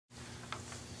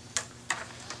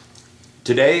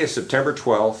Today is September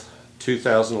 12th,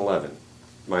 2011.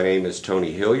 My name is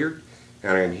Tony Hilliard,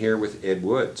 and I am here with Ed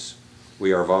Woods.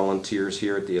 We are volunteers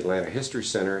here at the Atlanta History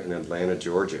Center in Atlanta,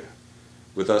 Georgia.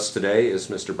 With us today is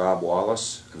Mr. Bob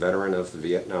Wallace, a veteran of the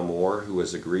Vietnam War, who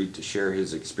has agreed to share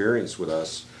his experience with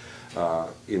us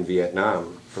in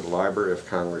Vietnam for the Library of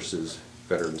Congress's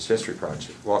Veterans History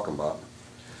Project. Welcome, Bob.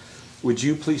 Would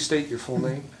you please state your full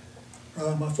name?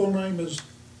 My full name is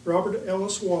Robert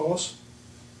Ellis Wallace.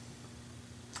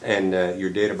 And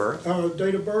your date of birth?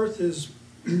 Date of birth is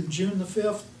June the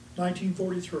 5th,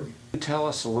 1943. Can you tell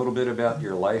us a little bit about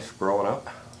your life growing up?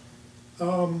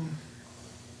 I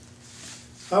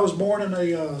was born in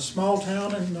a small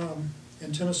town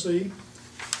in Tennessee,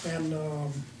 and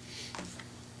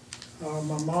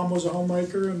my mom was a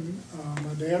homemaker, and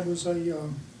my dad was a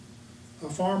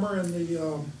farmer and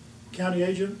the county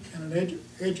agent and an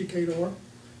educator,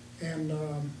 and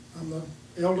I'm the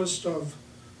eldest of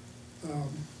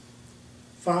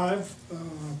five,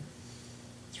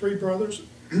 three brothers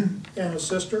and a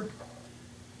sister.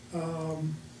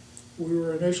 We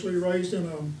were initially raised in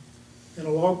a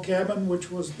log cabin,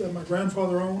 which was that my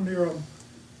grandfather owned near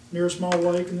a small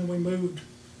lake, and then we moved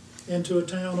into a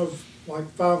town of like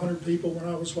 500 people when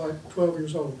I was like 12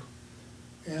 years old.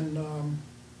 And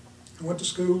I went to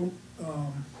school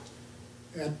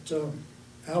at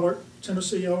Allard,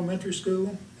 Tennessee Elementary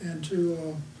School, and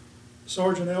to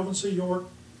Sergeant Elvin C. York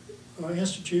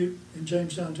Institute in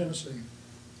Jamestown, Tennessee.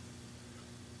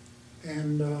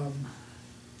 And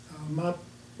my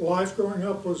life growing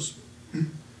up was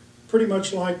pretty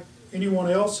much like anyone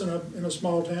else in a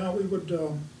small town. We would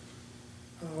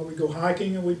we'd go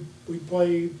hiking, and we'd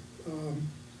play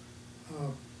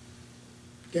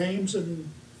games, and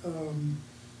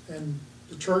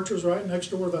the church was right next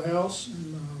door to the house,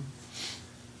 and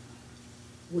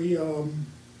we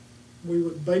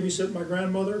would babysit my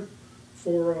grandmother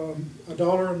for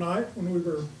 $1 a night when we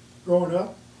were growing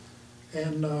up,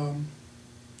 and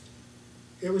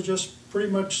it was just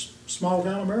pretty much small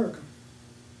town America.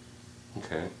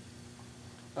 Okay.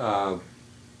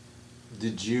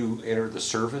 Did you enter the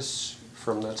service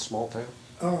from that small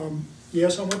town?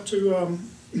 Yes, I went to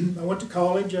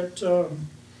college at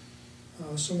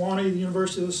Sewanee, the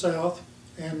University of the South,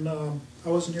 and I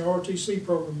was in the ROTC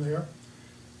program there,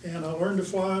 and I learned to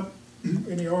fly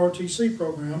in the ROTC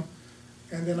program,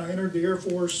 and then I entered the Air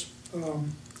Force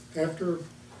after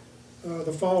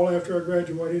the fall after I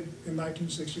graduated in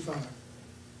 1965.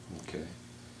 Okay.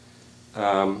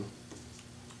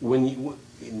 When you,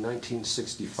 in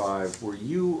 1965, were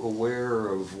you aware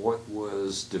of what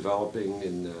was developing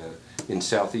in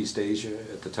Southeast Asia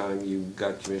at the time you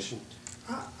got commissioned?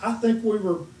 I think we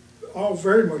were all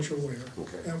very much aware,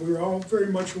 okay. And we were all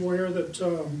very much aware that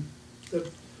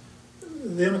that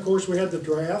then, of course, we had the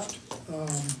draft,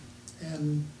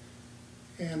 and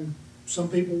some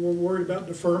people were worried about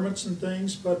deferments and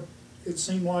things, but it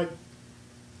seemed like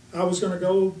I was going to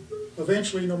go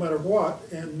eventually, no matter what,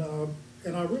 and I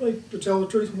really, to tell the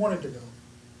truth, wanted to go.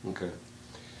 Okay.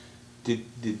 Did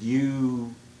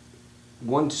you,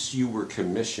 once you were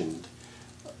commissioned,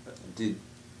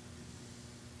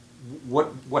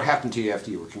 what happened to you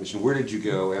after you were commissioned? Where did you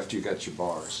go after you got your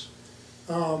bars?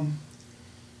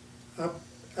 I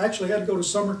actually had to go to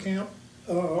summer camp,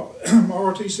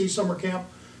 ROTC summer camp,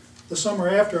 the summer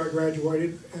after I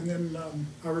graduated, and then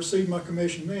I received my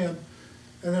commission then.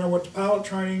 And then I went to pilot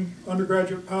training,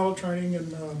 undergraduate pilot training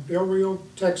in Del Rio,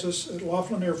 Texas at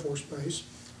Laughlin Air Force Base.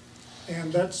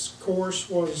 And that course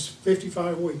was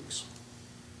 55 weeks.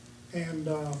 And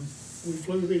we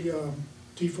flew the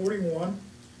T-41,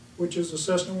 which is the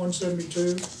Cessna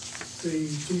 172, the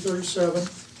T-37,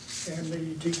 and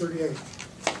the T-38.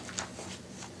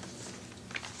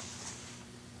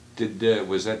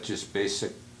 Was that just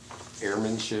basic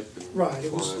airmanship? Right.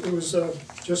 It was the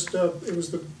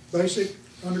basic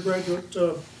undergraduate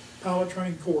pilot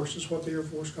training course is what the Air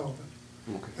Force called it.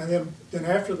 Okay. And then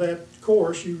after that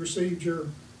course, you received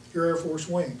your Air Force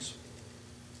wings.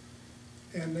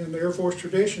 And then the Air Force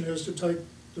tradition is to take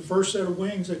the first set of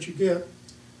wings that you get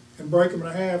and break them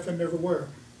in half and never wear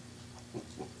them.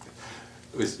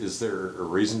 Is there a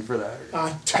reason for that?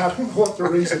 I don't know what the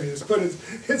reason is, but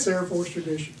it's Air Force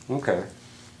tradition. Okay.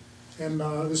 And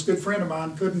this good friend of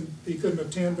mine couldn't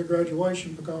attend the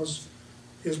graduation because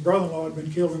his brother-in-law had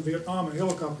been killed in Vietnam in a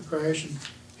helicopter crash, and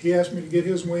he asked me to get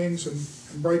his wings and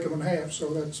break them in half.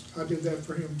 So I did that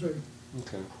for him too.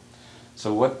 Okay.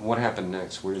 So what happened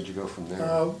next? Where did you go from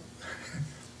there?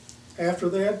 After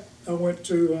that, I went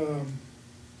to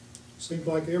seemed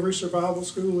like every survival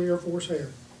school the Air Force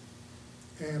had.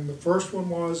 And the first one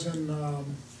was in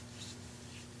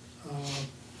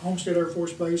Homestead Air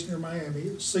Force Base near Miami.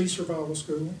 It was Sea Survival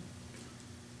School.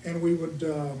 And we would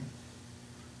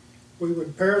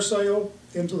parasail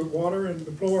into the water and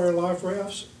deploy our life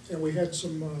rafts. And we had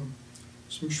some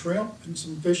shrimp and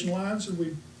some fishing lines, and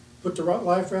we put the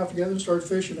life raft together and started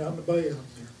fishing out in the bay out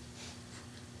there.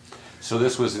 So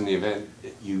this was in the event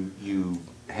you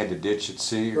had to ditch at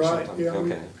sea or Right, something? yeah.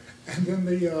 Okay. And then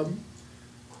the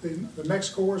next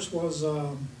course was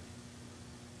a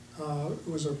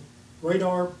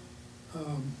radar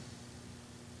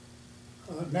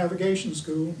navigation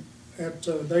school at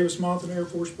Davis Monthan Air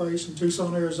Force Base in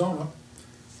Tucson, Arizona.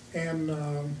 And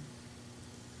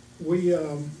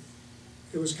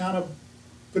it was kind of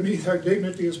beneath our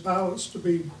dignity as pilots to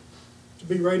be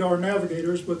radar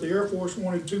navigators, but the Air Force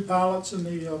wanted 2 pilots in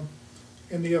the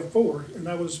F4, and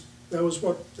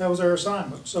that was our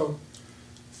assignment. So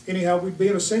anyhow, we'd be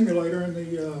in a simulator, and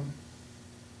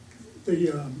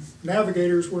the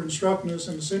navigators were instructing us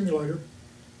in the simulator,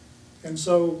 and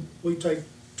so we take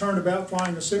turnabout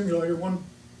flying the simulator. One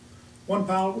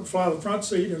pilot would fly the front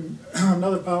seat, and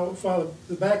another pilot would fly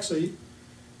the back seat.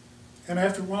 And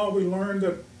after a while, we learned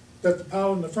that the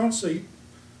pilot in the front seat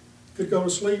could go to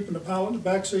sleep, and the pilot in the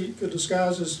back seat could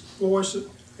disguise his voice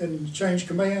and change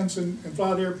commands and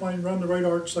fly the airplane and run the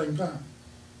radar at the same time.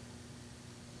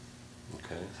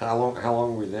 Okay. How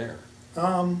long were you there?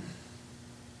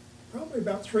 Probably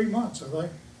about 3 months, I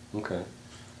think. Okay.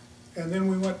 And then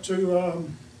we went to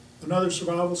another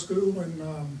survival school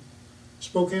in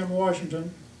Spokane,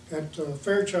 Washington, at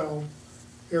Fairchild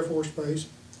Air Force Base,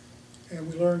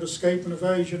 and we learned escape and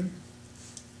evasion.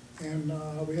 And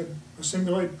we had a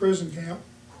simulated prison camp,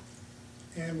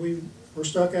 and we were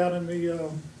stuck out in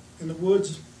the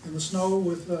woods in the snow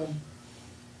with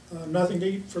nothing to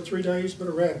eat for 3 days but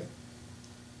a rabbit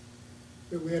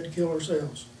that we had to kill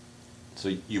ourselves.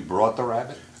 So you brought the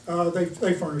rabbit?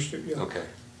 They furnished it, yeah. Okay.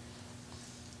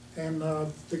 And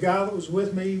the guy that was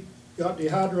with me got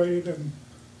dehydrated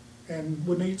and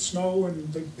wouldn't eat snow,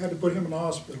 and they had to put him in the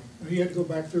hospital. And he had to go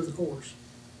back through the course.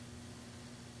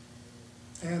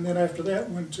 And then after that,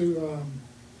 went to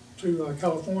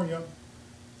California,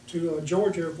 to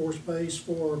Georgia Air Force Base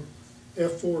for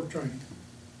F4 training.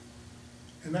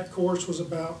 And that course was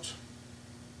about,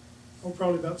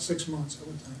 probably about 6 months, I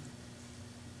would think.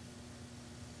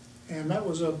 And that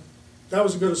was a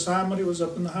good assignment. It was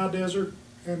up in the high desert,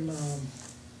 and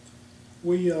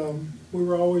we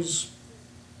were always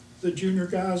the junior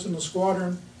guys in the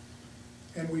squadron,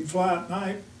 and we'd fly at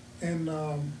night, and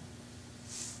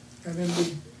then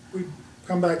we'd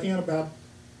come back in about,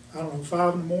 I don't know,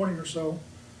 5 in the morning or so,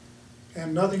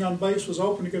 and nothing on base was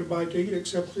open to get a bite to eat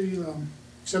except the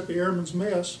airman's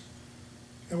mess.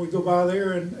 And we'd go by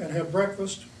there and have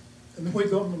breakfast, and then we'd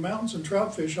go up in the mountains and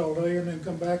trout fish all day, and then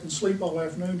come back and sleep all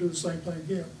afternoon, do the same thing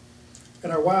again.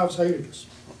 And our wives hated us.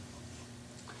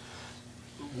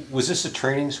 Was this a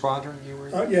training squadron you were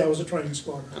in? Yeah, it was a training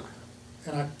squadron. Okay.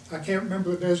 And I can't remember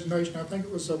the designation. I think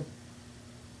it was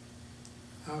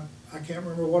I can't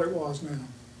remember what it was now.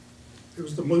 It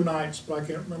was the Blue Knights, but I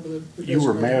can't remember the designation. You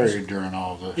were married during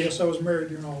all this? Yes, I was married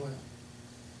during all that.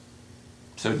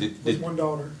 So with one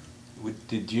daughter.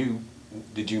 Did you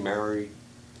marry?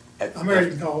 I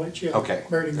married in college. Yeah. Okay.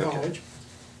 Married in college,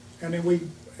 and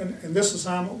then in this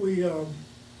assignment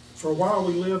for a while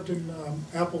we lived in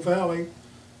Apple Valley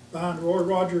behind Roy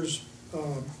Rogers'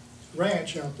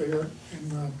 ranch out there,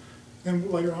 and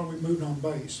then later on we moved on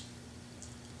base,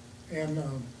 and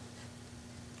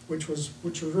which was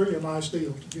really a nice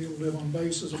deal to be able to live on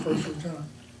base as a first lieutenant.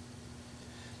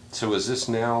 So is this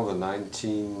now the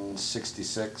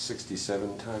 1966,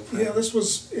 67 time frame? Yeah, this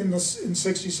was in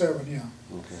 67. Yeah.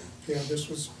 Okay. Yeah, this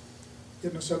was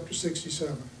getting us up to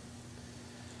 67.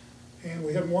 And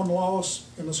we had one loss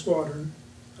in the squadron.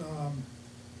 A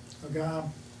guy,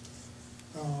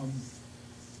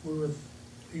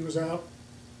 he was out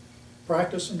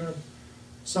practicing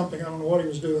something, I don't know what he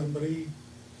was doing, but he'd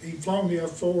flown the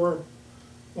F4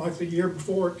 like the year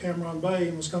before at Cameron Bay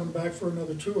and was coming back for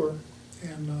another tour.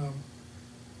 And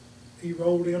he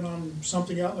rolled in on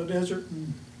something out in the desert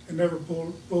and never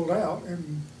pulled out.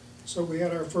 And so we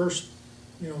had our first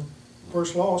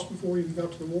loss before we even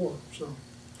got to the war. So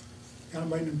kind of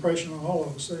made an impression on all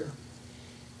of us there.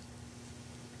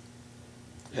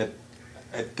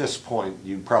 At this point,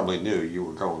 you probably knew you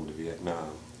were going to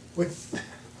Vietnam.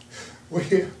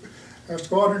 Our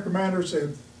squadron commander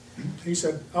said,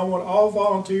 I want all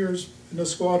volunteers in the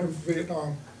squadron for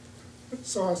Vietnam.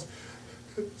 So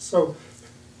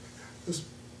the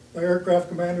aircraft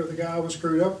commander, the guy I was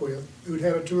screwed up with, who'd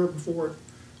had a tour before at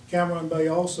Cameron Bay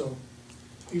also,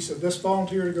 he said, this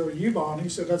volunteer to go to Yubon, he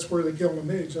said, that's where they kill the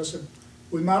MiGs. I said,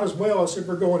 we might as well. I said,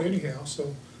 we're going anyhow,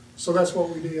 so that's what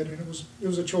we did, and it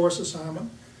was a choice assignment,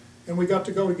 and we got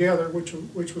to go together,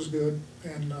 which was good,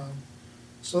 and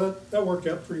so that worked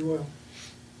out pretty well.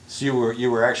 So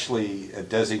you were actually a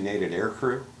designated air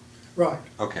crew? Right.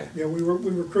 Okay. Yeah, we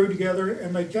were crewed together,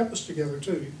 and they kept us together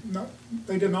too.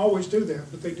 They didn't always do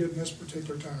that, but they did in this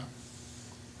particular time.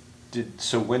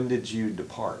 So when did you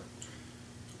depart?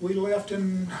 We left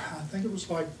in, I think it was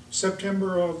like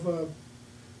September of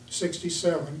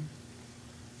 '67,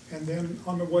 and then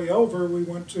on the way over, we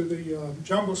went to the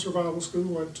Jungle Survival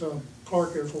School at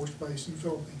Clark Air Force Base in the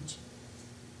Philippines.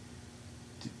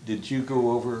 Did you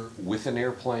go over with an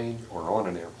airplane or on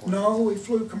an airplane? No, we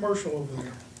flew commercial over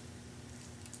there.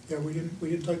 Yeah, we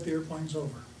didn't take the airplanes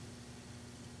over.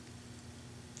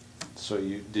 So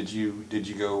did you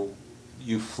go?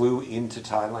 You flew into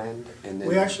Thailand and then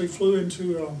We actually flew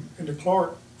into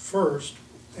Clark first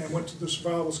and went to the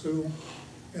survival school,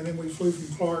 and then we flew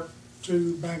from Clark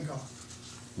to Bangkok.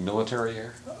 military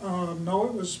air? No,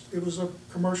 it was a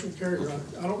commercial carrier. Okay.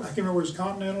 I can't remember if it was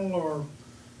Continental or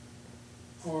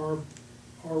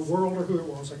World or who it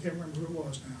was. I can't remember who it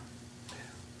was now.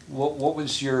 What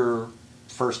was your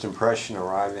first impression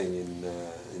arriving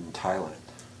in Thailand?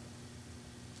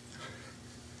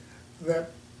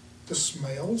 That the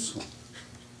smells,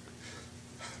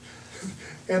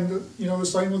 and the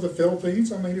same with the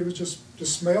Philippines. I mean, it was just the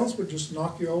smells would just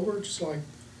knock you over, just like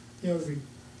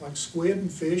like squid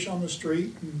and fish on the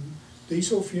street, and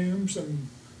diesel fumes, and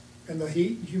the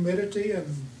heat and humidity,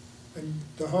 and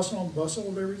the hustle and bustle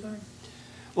of everything.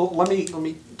 Well, let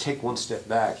me take one step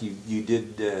back. You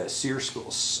did SEER school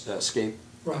escape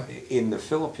Right. in the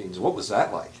Philippines. What was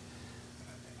that like?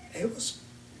 It was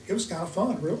kind of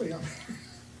fun, really. I mean,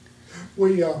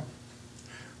 we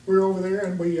were over there,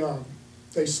 and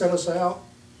they set us out,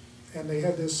 and they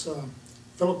had this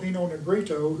Filipino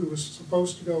Negrito who was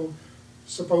supposed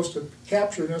to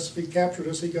capture us. If he captured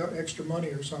us, he got extra money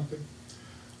or something.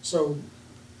 So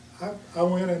I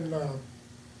went and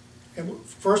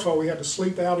first of all, we had to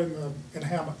sleep out in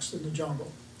hammocks in the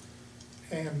jungle,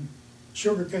 and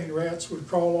sugarcane rats would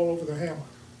crawl all over the hammock.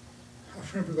 I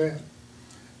remember that.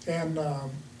 And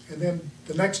then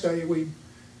the next day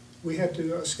we had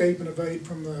to escape and evade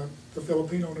from the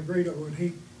Filipino Negrito,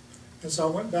 and so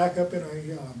I went back up in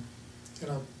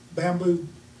a bamboo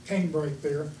cane brake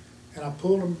there, and I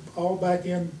pulled them all back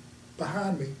in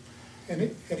behind me, and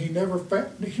he never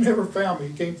found me.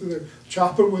 He came through there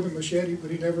chopping with a machete, but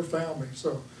he never found me.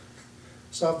 So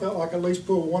I felt like I at least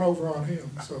pulled one over on him.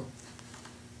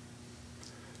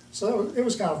 So it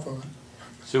was kind of fun.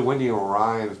 So when you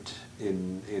arrived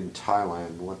in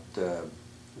Thailand, what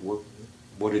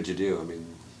did you do? I mean,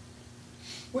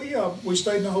 we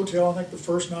stayed in a hotel. I think the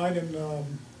first night in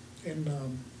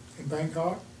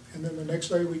Bangkok, and then the next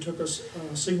day we took a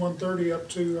C-130 up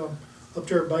to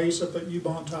our base up at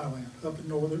Ubon, Thailand, up in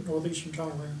northeastern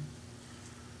Thailand.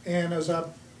 And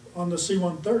on the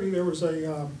C-130, there was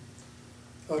a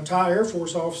Thai Air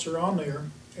Force officer on there,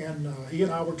 and he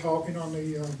and I were talking on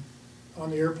the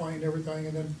airplane and everything,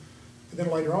 and then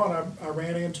later on I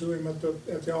ran into him at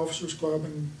the officers club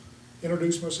and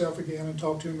introduced myself again and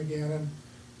talked to him again,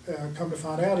 and come to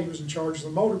find out he was in charge of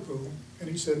the motor pool, and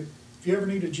he said, if you ever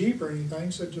need a Jeep or anything,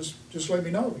 he said, just let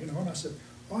me know, and I said,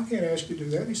 well, I can't ask you to do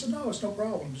that, and he said, no, it's no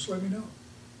problem, just let me know.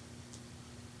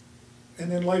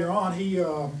 And then later on, he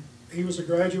was a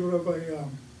graduate of a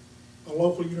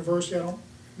local university. I don't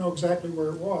know exactly where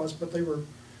it was, but they were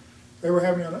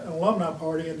having an alumni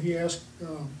party, and he asked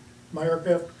my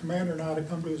aircraft commander and I to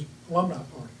come to his alumni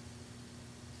party.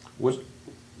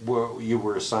 You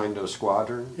were assigned to a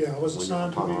squadron? Yeah, I was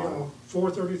assigned to the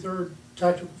 433rd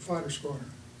Tactical Fighter Squadron,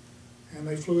 and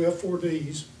they flew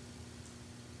F-4Ds,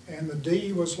 and the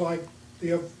D was like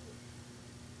the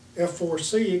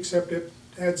F-4C, except it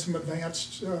had some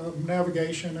advanced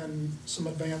navigation and some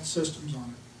advanced systems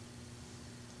on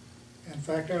it. In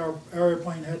fact, our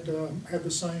airplane had the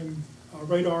same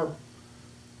radar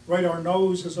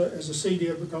nose as a C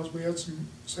did, because we had some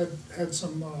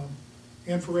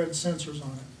infrared sensors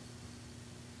on it.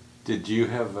 Did you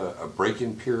have a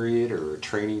break-in period or a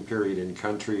training period in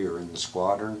country or in the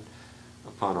squadron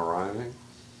upon arriving?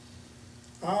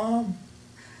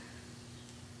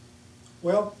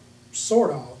 Well,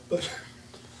 sort of, but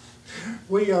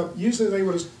we usually they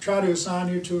would try to assign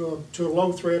you to a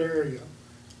low threat area,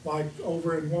 like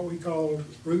over in what we called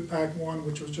Route Pack 1,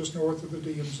 which was just north of the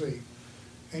DMZ.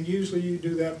 And usually you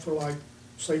do that for like,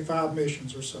 say, 5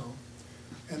 missions or so.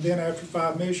 And then after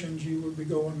 5 missions, you would be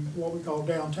going what we call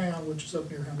downtown, which is up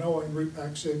near Hanoi, in Route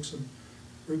Pack 6 and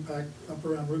up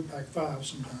around Route Pack 5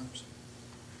 sometimes.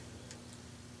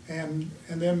 And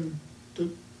then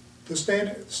the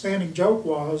standing joke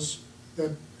was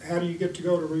that how do you get to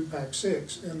go to Route Pack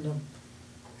 6? And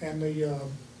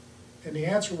the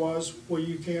answer was, well,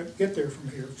 you can't get there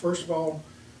from here. First of all,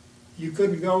 you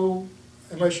couldn't go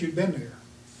unless you'd been there.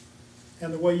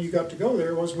 And the way you got to go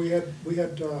there was we had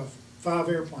 5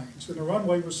 airplanes, and the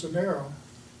runway was so narrow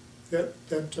that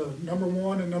number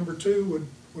 1 and number 2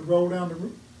 would roll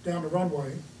down the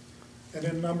runway, and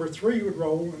then number 3 would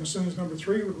roll, and as soon as number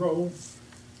 3 would roll,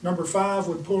 number 5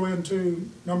 would pull into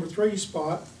number 3's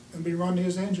spot and be running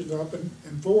his engines up, and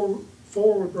 4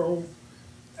 would roll,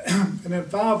 and then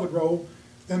 5 would roll,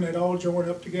 then they'd all join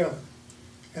up together.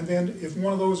 And then if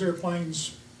one of those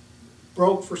airplanes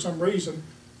broke for some reason,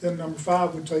 then number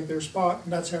 5 would take their spot,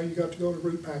 and that's how you got to go to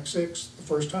Route Pack 6 the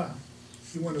first time.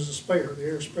 You went as a spare, the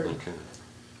air spare. Okay.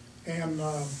 And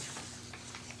a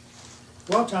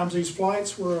lot of times these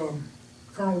flights were,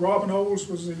 Colonel Robin Olds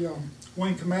was the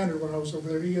wing commander when I was over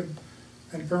there. He and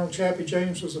Colonel Chappie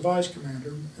James was the vice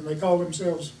commander, and they called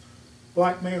themselves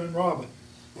Black Man and Robin.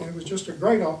 And it was just a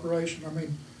great operation.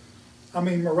 I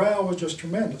mean, morale was just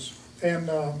tremendous. And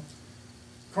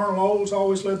Colonel Olds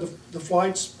always led the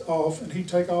flights off, and he'd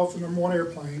take off the number 1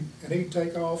 airplane, and he'd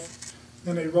take off,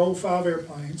 then they'd roll 5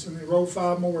 airplanes, and they'd roll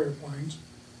 5 more airplanes,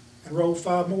 and roll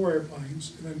 5 more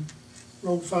airplanes, and then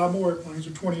roll 5 more airplanes,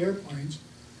 or 20 airplanes.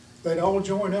 They'd all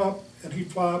join up, and he'd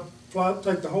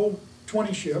take the whole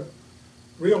 20 ship,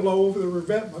 real low over the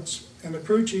revetments, and the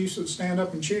crew chiefs would stand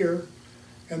up and cheer,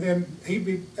 and then he'd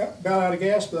be about out of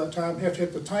gas by that time, have to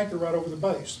hit the tanker right over the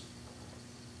base.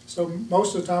 So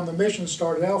most of the time the missions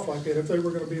started out like that if they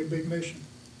were going to be a big mission.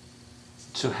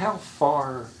 So how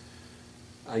far,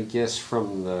 I guess,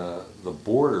 from the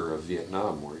border of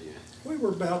Vietnam were you? We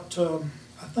were about, I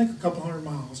think, a couple hundred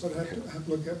miles. I'd have to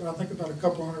look at it, but I think about a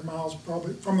couple hundred miles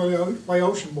probably from the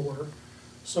ocean border.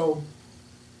 So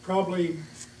probably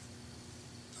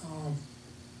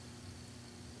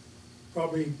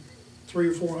 300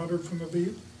 or 400 from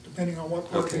the depending on what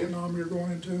part of Vietnam you're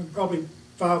going into, and probably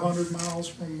 500 miles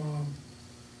from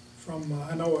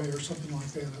Hanoi or something like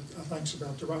that. I think it's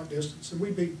about the right distance. And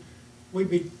we'd be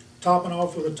topping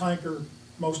off with a tanker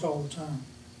most all the time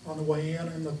on the way in,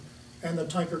 and the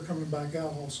tanker coming back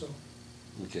out also.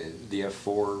 Okay. The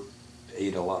F-4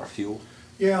 ate a lot of fuel?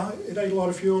 Yeah, it ate a lot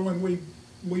of fuel, and we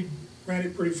ran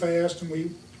it pretty fast,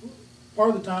 and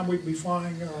part of the time we'd be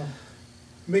flying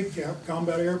MIGCAP,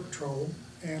 Combat Air Patrol,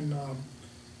 and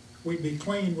we'd be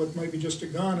clean with maybe just a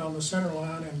gun on the center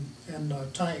line and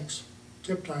tanks,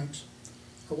 tip tanks,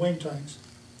 or wing tanks.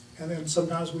 And then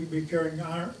sometimes we'd be carrying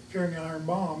iron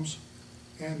bombs,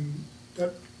 and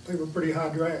they were pretty high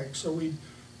drag. So we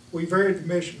varied the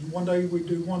mission. One day we'd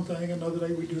do one thing, another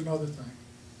day we'd do another thing.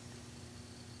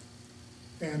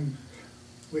 And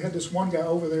we had this one guy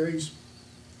over there,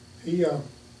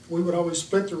 we would always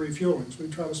split the refuelings.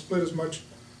 We'd try to split as much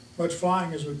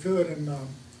flying as we could, and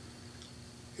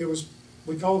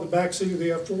we called the back seat of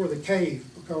the F-4 the cave,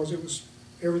 because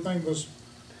everything was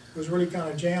really kind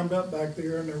of jammed up back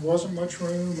there, and there wasn't much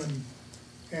room,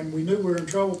 and we knew we were in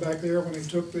trouble back there when they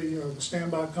took the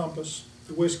standby compass,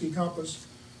 the whiskey compass,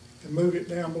 and moved it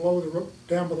down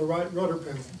down by the right rudder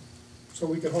pedal, so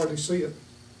we could hardly see it.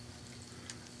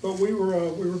 But we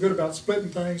were good about splitting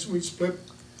things. We'd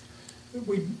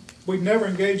never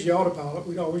engage the autopilot.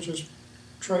 We'd always just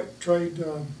trade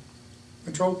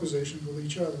control positions with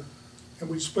each other, and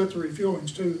we'd split the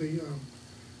refuelings too. The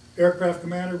aircraft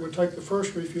commander would take the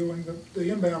first refueling, the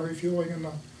inbound refueling, and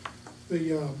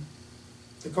the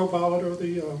co-pilot or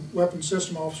the weapons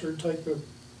system officer would take the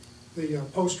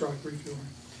post-strike refueling.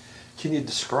 Can you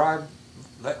describe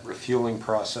that refueling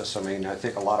process? I mean, I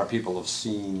think a lot of people have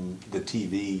seen the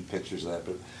TV pictures of that,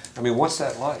 but I mean, what's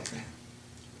that like?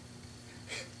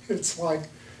 It's like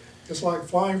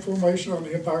flying formation on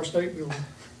the Empire State Building.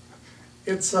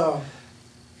 It's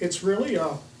really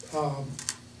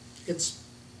it's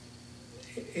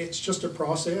just a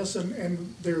process,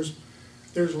 and there's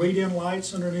lead-in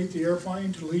lights underneath the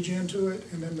airplane to lead you into it,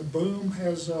 and then the boom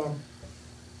has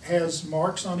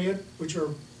marks on it which are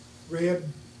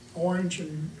red, orange,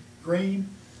 and green.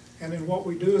 And then what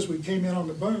we do is we came in on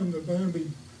the boom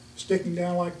be sticking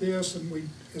down like this, and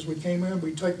as we came in,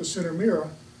 we take the center mirror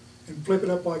and flip it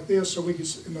up like this, so we could,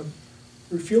 and the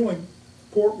refueling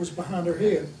port was behind our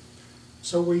head.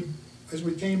 So as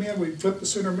we came in, we flipped the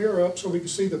center mirror up so we could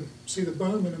see the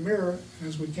boom in the mirror. And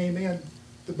as we came in,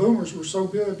 the boomers were so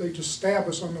good they just stabbed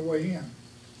us on the way in.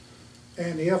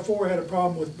 And the F-4 had a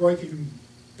problem with breaking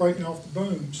off the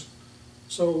booms.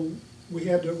 So we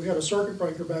had a circuit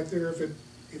breaker back there.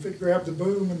 If it grabbed the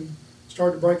boom and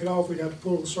started to break it off, we'd have to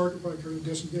pull the circuit breaker to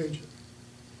disengage it.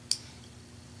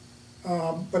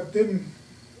 But then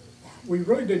we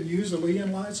really didn't use the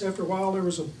lead-in lights. After a while, there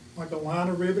was like a line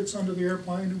of rivets under the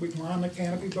airplane, and we'd line the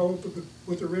canopy bolt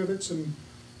with the rivets. And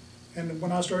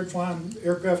when I started flying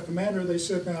aircraft commander, they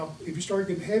said, now, if you start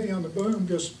getting heavy on the boom,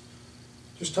 just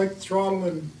take the throttle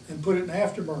and put it in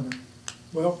afterburner.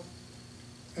 Well,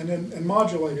 and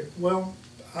modulate it. Well,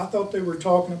 I thought they were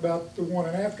talking about the one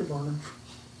in afterburner.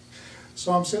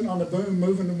 So I'm sitting on the boom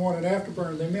moving the one in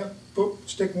afterburner. They meant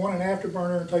stick one in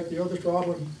afterburner and take the other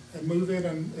throttle and move it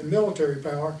in military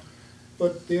power.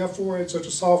 But the F4 had such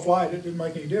a soft light, it didn't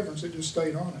make any difference. It just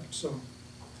stayed on it. So,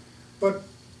 but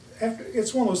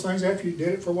it's one of those things. After you did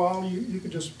it for a while, you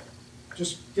could just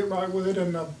get right with it.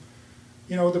 And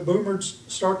you know, the boomers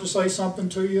start to say something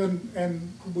to you,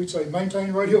 and we'd say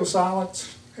maintain radio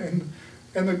silence. And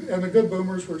the good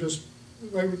boomers were just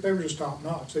they were just top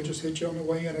notch. They just hit you on the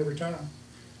way in every time.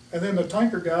 And then the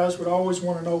tanker guys would always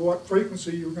want to know what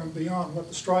frequency you were going to be on, what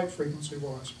the strike frequency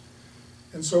was.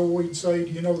 And so we'd say, do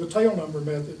you know the tail number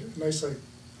method? And they say,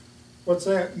 what's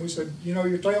that? And we said, you know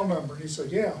your tail number? And he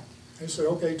said, yeah. And he said,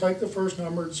 okay, take the first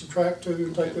number and subtract 2,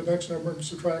 and take the next number and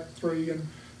subtract 3, and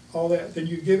all that. Then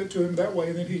you give it to him that way,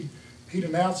 and then he'd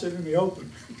announce it in the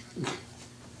open.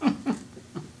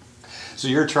 So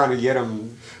you're trying to get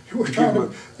them.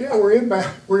 Yeah, we're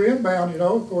inbound. You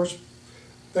know, of course,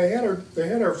 they had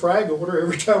our frag order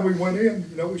every time we went in.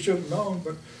 You know, we should have known,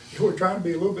 but we're trying to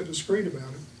be a little bit discreet about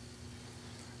it.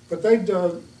 But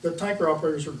the tanker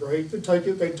operators were great. They'd take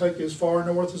you as far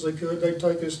north as they could. They'd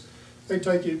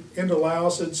take you into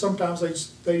Laos, and sometimes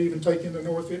they'd even take you into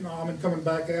North Vietnam and coming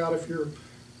back out if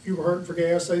you were hurting for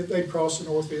gas. They'd cross the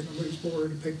North Vietnamese border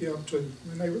to pick you up too.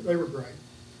 I mean, they were great.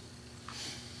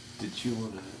 Did you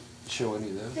want to show any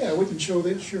of those? Yeah, we can show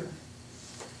this, sure.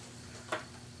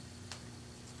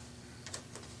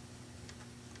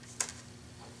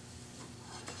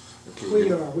 Okay,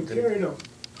 we carried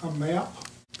a map.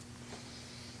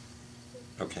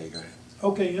 Okay, go ahead.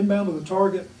 Okay, inbound to the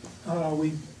target,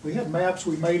 we had maps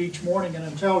we made each morning in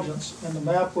intelligence, and the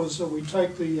map was we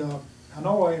take the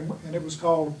Hanoi, and it was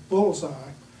called bullseye,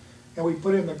 and we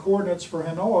put in the coordinates for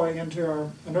Hanoi into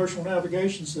our inertial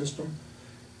navigation system,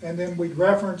 and then we'd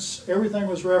reference, everything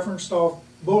was referenced off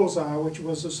bullseye, which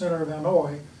was the center of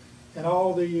Hanoi, and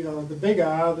all the big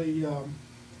eye,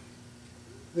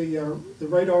 the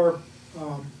radar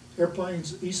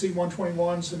airplanes,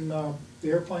 EC-121s, and the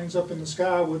airplanes up in the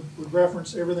sky would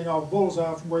reference everything off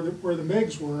bullseye from where the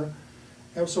MiGs were.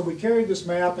 And so we carried this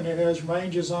map, and it has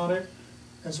ranges on it,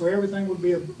 and so everything would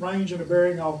be a range and a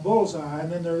bearing off bullseye.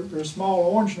 And then there are small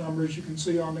orange numbers you can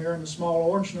see on there, and the small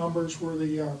orange numbers were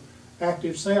the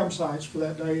active SAM sites for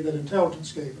that day that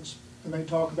intelligence gave us. And they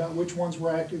talk about which ones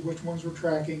were active, which ones were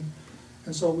tracking,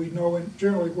 and so we know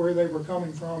generally where they were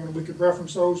coming from, and we could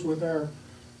reference those with our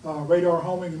radar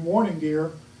homing and warning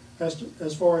gear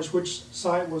as far as which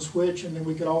site was which, and then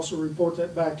we could also report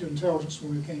that back to intelligence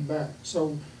when we came back.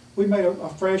 So we made a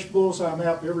fresh bullseye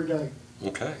map every day.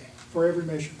 Okay. For every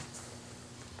mission.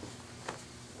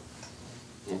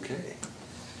 Okay.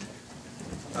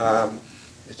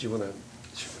 Did you want to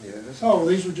show any of this? Oh,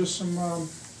 these are just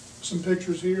some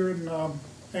pictures here, and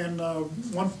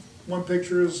one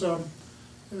picture is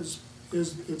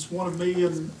it's one of me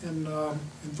in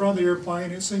front of the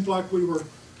airplane. It seemed like we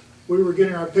were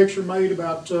getting our picture made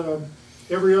about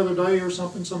every other day or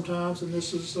something sometimes, and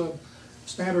this is a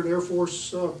standard Air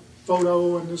Force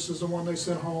photo, and this is the one they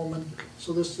sent home, and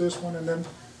so this one, and then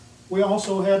we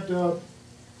also had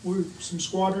some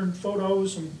squadron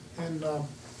photos, and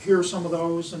here are some of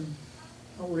those, and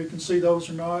where you can see those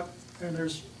or not, and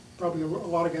there's probably a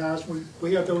lot of guys.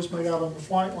 We had those made out on the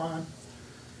flight line,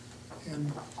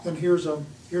 and then here's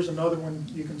another one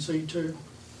you can see too,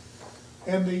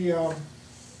 and the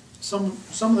some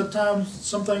of the times,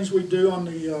 some things we do on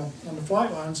the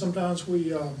flight line, sometimes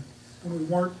we when we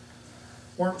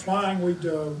weren't flying,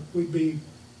 we'd be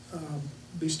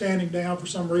standing down for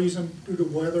some reason due to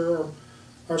weather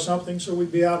or something, so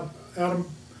we'd be out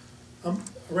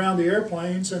around the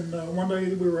airplanes, and one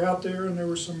day we were out there, and there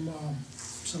were some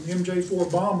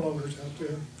MJ4 bomb loaders out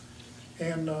there,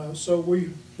 and so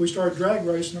we started drag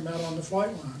racing them out on the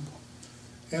flight line,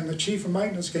 and the chief of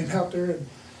maintenance came out there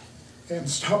and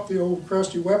stopped the old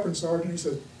crusty weapons sergeant. He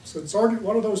said, "Sergeant,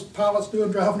 what are those pilots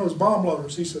doing driving those bomb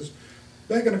loaders?" He says,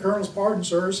 "Begging the colonel's pardon,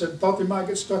 sir." Said, "Thought they might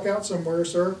get stuck out somewhere,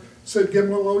 sir." Said, "Give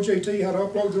them a little OJT how to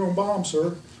upload their own bombs,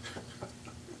 sir."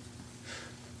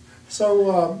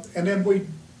 So, and then we'd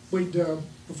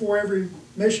before every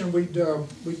mission, we'd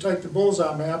take the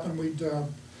bullseye map, and we'd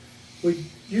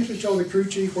usually show the crew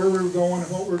chief where we were going and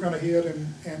what we were going to hit,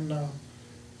 and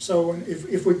so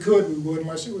if we could, we would,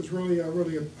 unless it was really a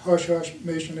hush-hush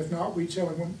mission. If not, we'd tell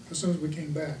him as soon as we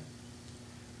came back.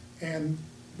 And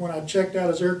when I checked out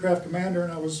as aircraft commander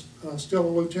and I was still a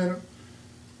lieutenant,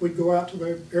 we'd go out to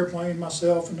the airplane,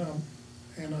 myself and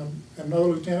another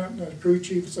lieutenant and a crew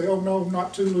chief would say, "Oh no,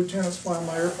 not two lieutenants flying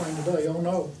my airplane today, oh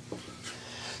no."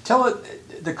 Tell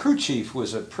it, the crew chief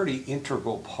was a pretty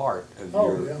integral part of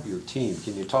your team.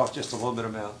 Can you talk just a little bit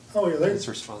about his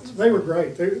responsibility? They were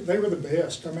great. They were the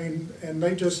best. I mean, and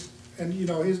they just, and you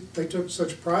know, they took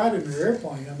such pride in their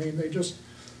airplane. I mean, they just,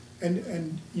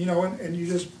 and you know, and you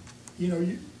just, you know,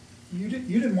 you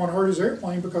didn't want to hurt his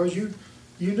airplane because you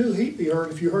knew he'd be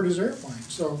hurt if you hurt his airplane.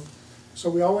 So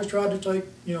we always tried to take,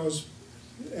 you know,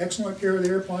 excellent care of the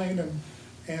airplane,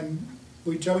 and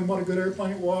we'd tell him what a good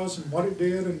airplane it was and what it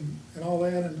did and all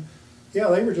that. And yeah,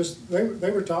 they were just,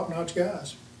 they were top-notch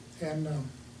guys. And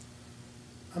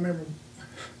I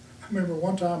remember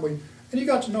one time and you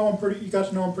got to know them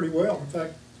pretty well. In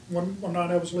fact, one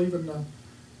night I was leaving the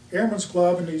Airmen's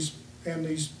Club, and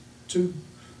these two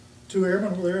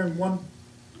airmen were there, and one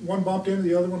bumped into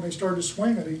the other when they started to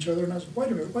swing at each other. And I said,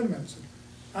 wait a minute. I said,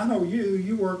 "I know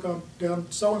you work down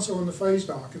so-and-so in the phase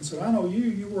dock." And said, "I know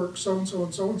you work so-and-so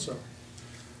and so-and-so."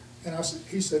 And I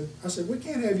said, "We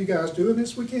can't have you guys doing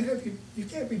this. We can't have you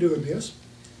can't be doing this."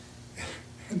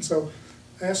 And so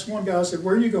I asked one guy, I said,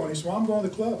 "Where are you going?" He said, "Well, I'm going to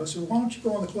the club." I said, "Why don't you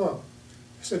go in the club?"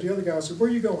 I said, the other guy, I said, "Where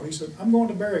are you going?" He said, "I'm going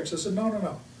to barracks." I said,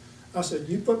 No. I said,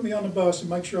 "You put me on the bus and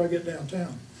make sure I get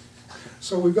downtown."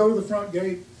 So we go to the front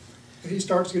gate, and he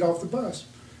starts to get off the bus.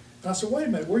 And I said, "Wait a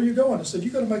minute, where are you going?" I said, "You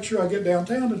got to make sure I get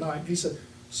downtown tonight." And he said,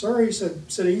 "Sir," he said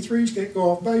E3s can't go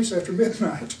off base after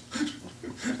midnight.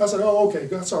 I said, "Oh, okay,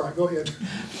 that's all right, go ahead."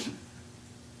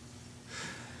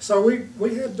 So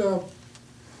we had,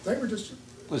 they were just...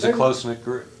 Was it a close-knit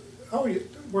group? Oh, yeah.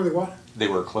 Were they what? They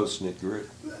were a close-knit group.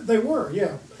 They were,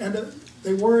 yeah. And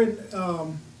they were in,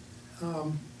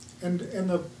 and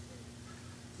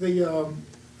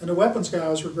the weapons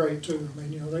guys were great too. I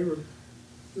mean, you know, they were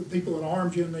the people that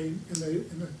armed you in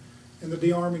the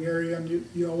de-arming area, and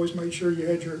you always made sure you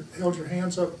held your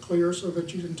hands up clear so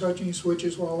that you didn't touch any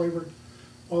switches while they were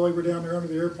down there under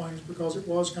the airplanes, because it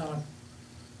was kind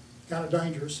of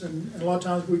dangerous. And a lot of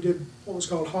times we did what was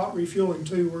called hot refueling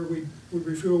too, where we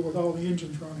refuel with all the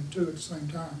engines running too at the same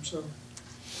time. So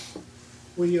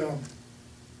you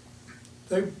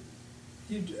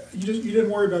didn't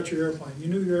worry about your airplane. You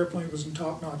knew your airplane was in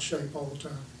top-notch shape all the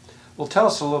time. Well, tell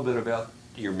us a little bit about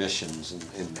your missions and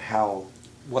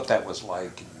what that was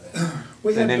like,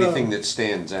 and anything that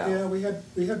stands out. Yeah, we had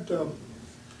a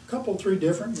couple, 3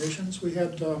 different missions. We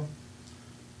had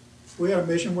a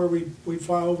mission where we'd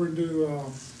fly over and do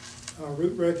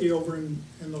route recce over in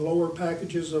the lower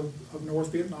packages of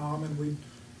North Vietnam, and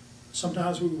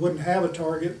sometimes we wouldn't have a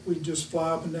target. We'd just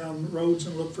fly up and down roads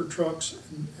and look for trucks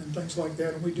and things like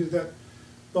that, and we do that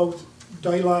both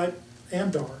daylight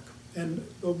and dark. And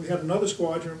we had another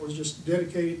squadron that was just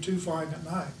dedicated to flying at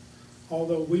night,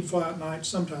 although we'd fly at night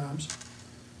sometimes.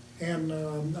 And I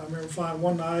remember flying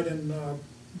one night, and I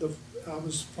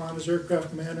was flying as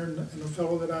aircraft commander, and the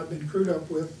fellow that I'd been crewed up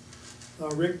with,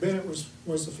 Rick Bennett, was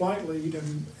the flight lead,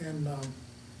 and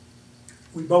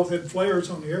we both had flares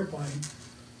on the airplane,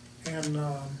 and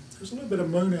there was a little bit of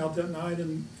moon out that night,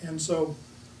 and so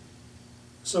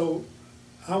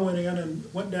I went in and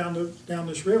went down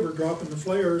this river, dropping the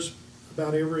flares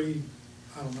about every,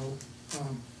 I don't know,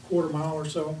 quarter mile or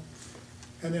so,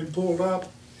 and then pulled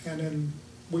up, and then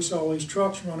we saw these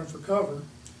trucks running for cover,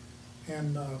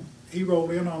 and he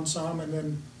rolled in on some,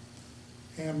 and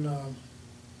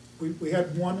we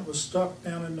had one that was stuck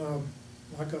down in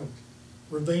like a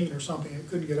ravine or something. It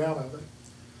couldn't get out of it,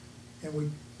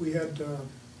 and we had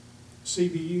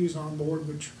CBUs on board,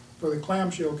 which for the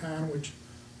clamshell kind, which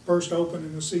burst open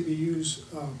and the CBUs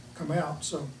come out.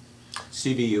 So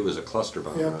CBU was a cluster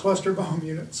bomb. Yeah, cluster bomb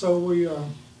unit. So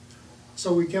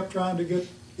we kept trying to get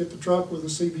the truck with the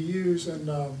CBUs, and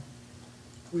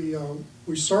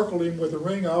we circled him with a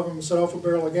ring of them and set off a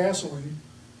barrel of gasoline,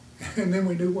 and then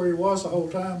we knew where he was the whole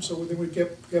time. So then we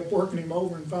kept working him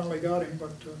over and finally got him.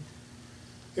 But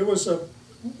it was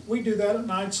we do that at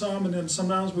night some, and then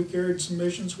sometimes we carried some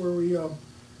missions where we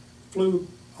flew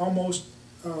almost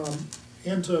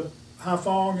into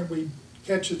Haiphong, and we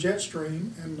catch the jet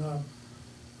stream and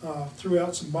threw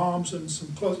out some bombs, and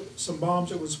some bombs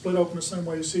that would split open the same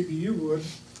way a CBU would,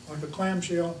 like a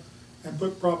clamshell, and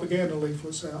put propaganda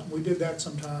leaflets out. And we did that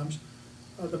sometimes.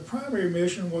 The primary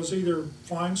mission was either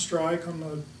flying strike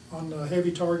on the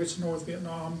heavy targets in North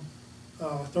Vietnam,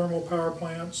 thermal power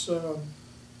plants,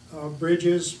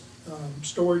 bridges,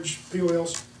 storage,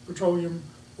 POLs, petroleum,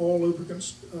 oil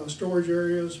lubricants, storage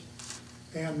areas,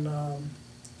 and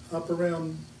up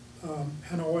around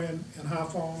Hanoi and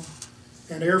Haiphong,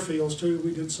 and airfields too.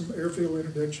 We did some airfield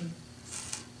interdiction.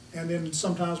 And then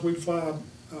sometimes we'd fly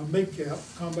MIG-cap,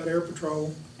 Combat Air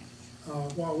Patrol,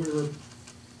 while we were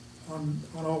on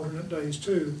alternate days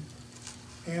too.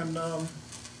 And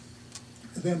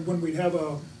then when we'd have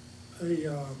a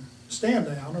stand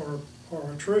down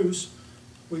or a truce,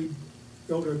 we'd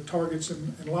go to targets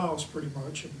in Laos pretty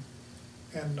much.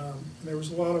 And there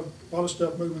was a lot of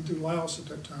stuff moving through Laos at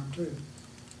that time too.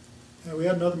 And we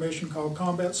had another mission called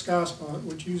Combat Sky Spot,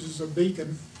 which uses a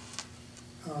beacon,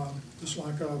 just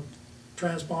like a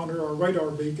transponder or a radar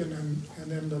beacon,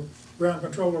 and then the ground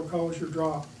controller calls your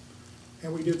drop.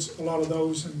 And we did a lot of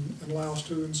those in Laos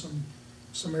too, in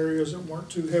some areas that weren't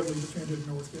too heavily defended in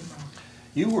North Vietnam.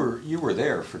 You were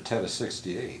there for Tet of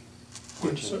 '68.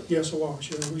 Yes, I was.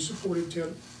 Yeah, we supported Tet,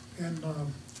 and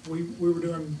we were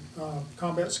doing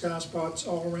combat sky spots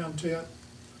all around Tet,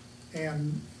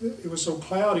 and it was so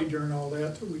cloudy during all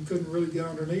that we couldn't really get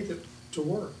underneath it to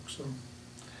work. So,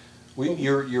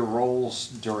 your roles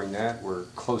during that were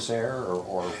close air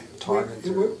or targets?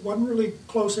 It wasn't really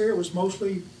close air. It was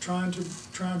mostly trying to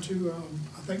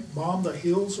I think bomb the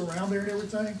hills around there and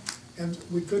everything, and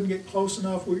we couldn't get close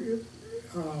enough.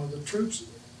 The troops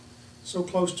so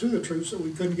close to the troops that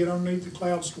we couldn't get underneath the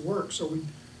clouds to work. So we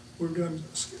were doing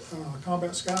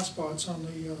combat sky spots on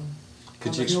the.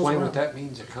 Could you explain what that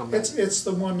means at combat? It's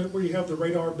the one where you have the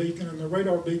radar beacon, and the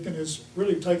radar beacon is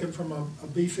really taken from a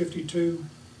B-52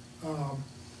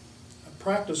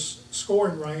 practice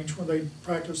scoring range when they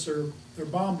practice their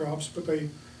bomb drops, but they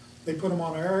put them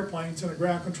on airplanes, and a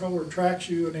ground controller tracks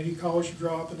you, and then he calls you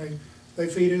drop, and they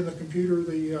feed in the computer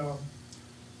the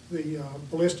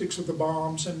ballistics of the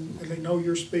bombs, and they know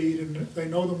your speed, and they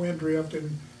know the wind drift,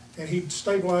 and he'd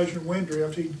stabilize your wind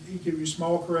drift. He'd give you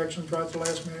small corrections right at the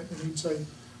last minute, and he'd say,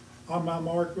 on my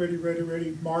mark, ready, ready,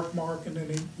 ready, mark, mark, and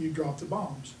then you drop the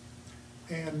bombs.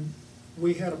 And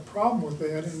we had a problem with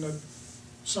that in that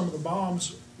some of the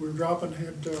bombs we were dropping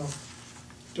had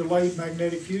delayed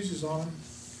magnetic fuses on them,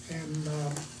 and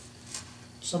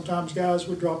sometimes guys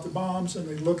would drop the bombs and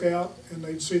they'd look out and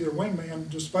they'd see their wingman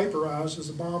just vaporize as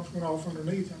the bombs went off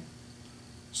underneath him.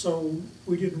 So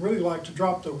we didn't really like to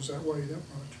drop those that way that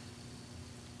much.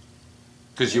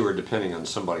 Because you were depending on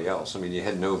somebody else. I mean, you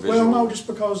had no visual. Well, no, just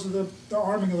because of the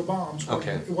arming of the bombs.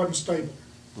 Okay. It wasn't stable.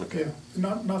 Okay.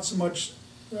 Yeah, not so much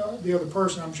the other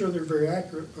person. I'm sure they're very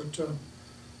accurate,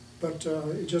 but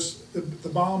it just the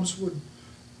bombs would,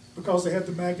 because they had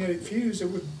the magnetic fuse,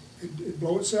 it'd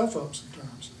blow itself up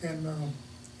sometimes, and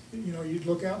you know, you'd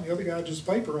look out and the other guy just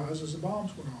vaporized as the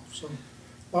bombs went off. So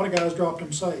a lot of guys dropped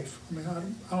them safe. I mean,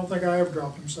 I don't think I ever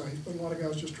dropped them safe, but a lot of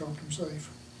guys just dropped them safe.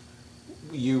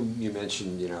 You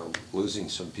mentioned, you know, losing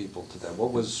some people to that.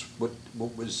 What was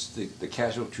the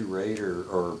casualty rate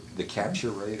or the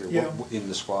capture rate or what, in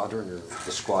the squadron or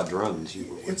the squadrons you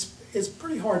were with? It's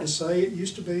pretty hard to say. It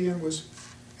used to be, and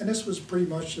this was pretty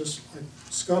much just like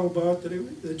scuttlebutt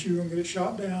that you were going to get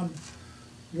shot down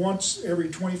once every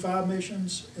 25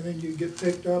 missions, and then you get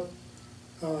picked up,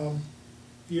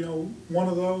 you know, one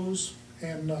of those,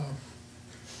 and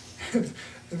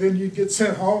and then you'd get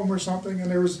sent home or something. And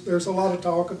there's a lot of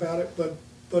talk about it,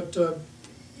 but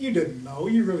you didn't know.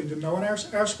 You really didn't know. And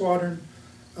our squadron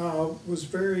was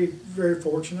very, very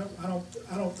fortunate. I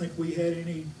don't think we had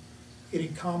any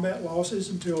combat losses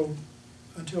until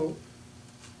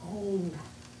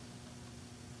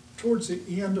towards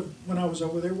the end of when I was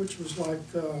over there, which was like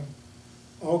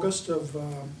August of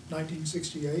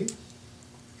 1968.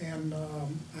 And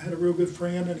I had a real good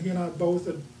friend, and he and I both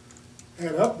had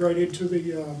upgraded to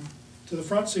the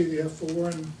front seat of the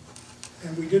F4,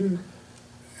 and we didn't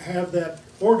have that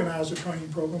organizer training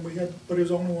program we had, but it was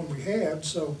the only one we had,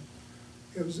 so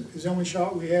it was the only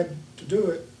shot we had to do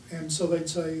it. And so they'd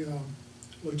say,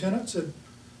 Lieutenant said,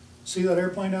 see that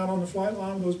airplane out on the flight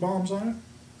line with those bombs on it?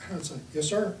 I'd say, yes,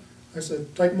 sir. I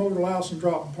said, take them over to Laos and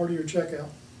drop them, part of your checkout.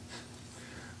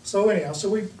 So anyhow, so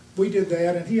we did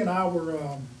that, and he and I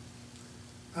were,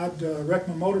 I'd wrecked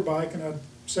my motorbike, and I'd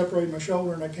separated my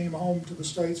shoulder, and I came home to the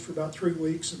States for about 3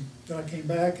 weeks, and then I came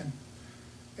back, and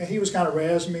he was kind of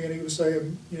razzing me, and he was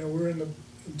saying, you know, we were in the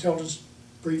intelligence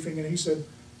briefing, and he said,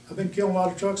 I've been killing a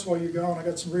lot of trucks while you're gone. I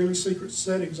got some really secret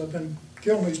settings I've been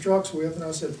killing these trucks with. And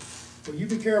I said, well, you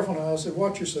be careful now. I said,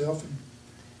 watch yourself.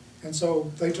 And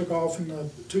so they took off in the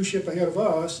 2 ship ahead of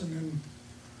us, and then,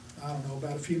 I don't know,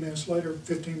 about a few minutes later,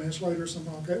 15 minutes later or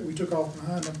something like that, we took off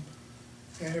behind them.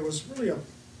 And it was really a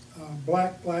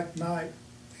black night.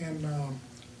 And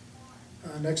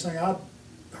next thing I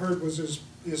heard was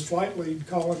his flight lead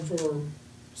calling for,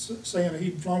 saying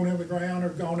he'd flown in the ground or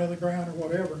gone in the ground or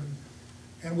whatever.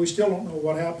 And we still don't know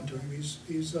what happened to him.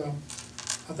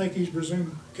 I think he's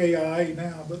presumed KIA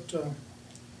now, but,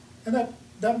 and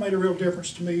that made a real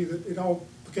difference to me, that it all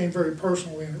became very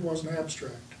personal and it wasn't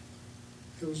abstract.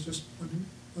 It was just,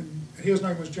 when his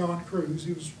name was John Cruz,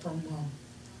 he was from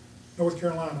North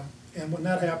Carolina, and when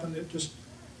that happened, it just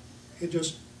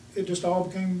all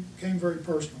became very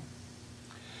personal.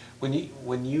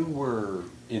 When you were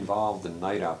involved in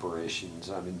night operations,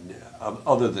 I mean,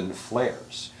 other than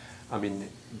flares, I mean,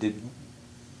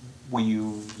 were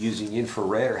you using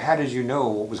infrared, or how did you know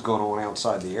what was going on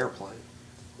outside the airplane?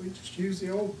 We just used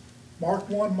the old Mark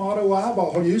I Motto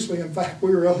eyeball usually. In fact,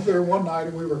 we were over there one night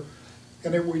and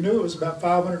we knew it was about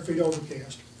 500 feet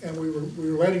overcast, and we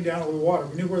were letting down over the water.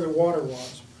 We knew where the water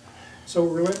was. So we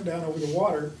were letting down over the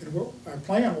water, and what our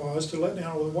plan was to let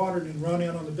down over the water and then run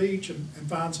in on the beach and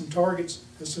find some targets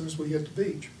as soon as we hit the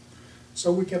beach.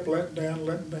 So we kept letting down,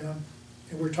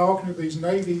 and we're talking to these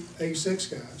Navy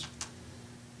A6 guys.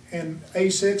 And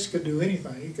A6 could do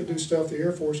anything. He could do stuff the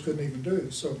Air Force couldn't even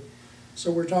do. So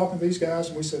we're talking to these guys,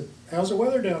 and we said, "How's the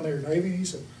weather down there, Navy?" And he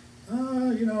said,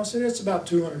 you know, I said, "It's about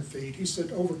 200 feet. He said,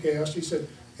 "Overcast." He said,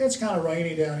 "It's kind of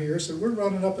rainy down here." He said, "We're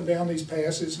running up and down these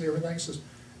passes and everything." He says,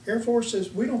 "Air Force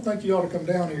says, we don't think you ought to come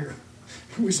down here."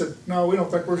 We said, "No, we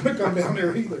don't think we're going to come down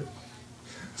there either."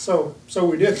 So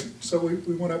we didn't. So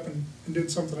we went up and did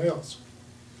something else.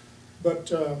 But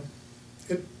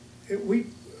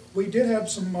we did have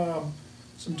some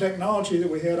technology that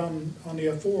we had on the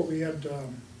F4.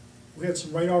 We had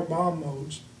some radar bomb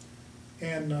modes,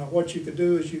 and what you could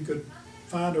do is you could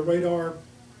find a radar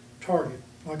target,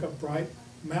 like a bright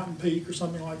mountain peak or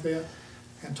something like that,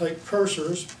 and take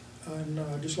cursors, and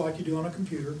just like you do on a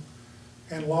computer,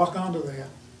 and lock onto that,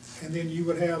 and then you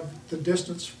would have the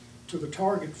distance to the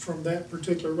target from that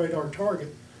particular radar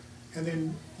target, and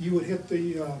then you would hit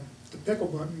the pickle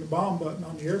button, the bomb button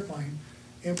on the airplane,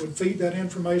 and would feed that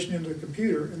information into the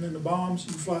computer, and then the bombs,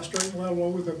 you fly straight and level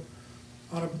over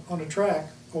on a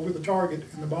track over the target,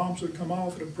 and the bombs would come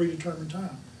off at a predetermined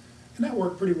time. And that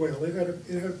worked pretty well. It had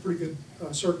a pretty good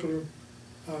circular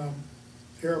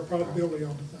error probability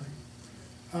on the thing.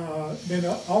 Then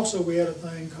also we had a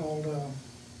thing called a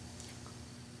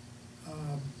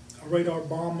radar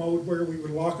bomb mode, where we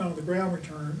would lock onto the ground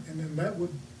return, and then that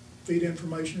would feed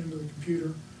information into the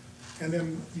computer, and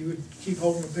then you would keep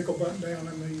holding the pickle button down,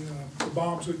 and the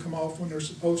bombs would come off when they're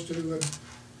supposed to,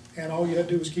 and all you had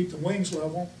to do was keep the wings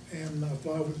level and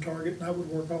fly over the target, and that would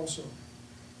work also.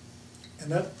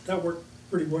 And that worked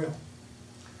pretty well.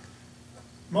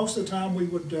 Most of the time we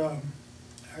would,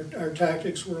 our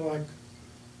tactics were like,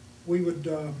 we would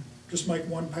just make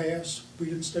one pass. We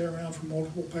didn't stay around for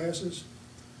multiple passes,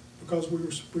 because we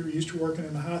were used to working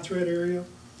in a high threat area,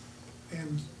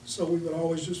 and so we would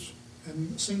always just,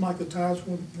 and it seemed like the times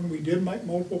when we did make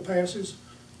multiple passes,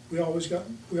 we always got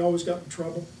in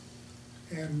trouble.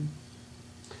 And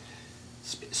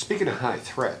speaking of high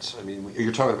threats, I mean,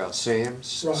 you're talking about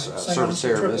SAMs, right, surface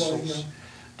air missiles.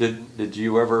 Yeah. Did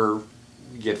you ever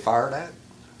get fired at?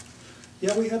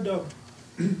 Yeah, we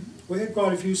had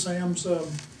quite a few SAMs at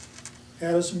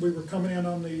us, and we were coming in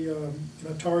on the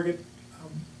target.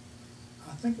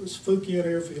 I think it was Fukien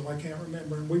Airfield. I can't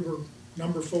remember. And we were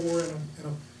number 4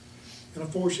 in a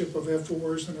 4-ship of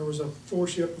F4s, and there was a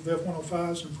 4-ship of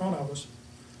F-105s in front of us.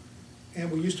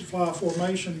 And we used to fly a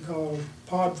formation called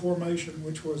pod formation,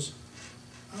 which was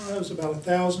it was about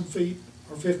 1,000 feet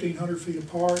or 1,500 feet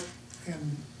apart,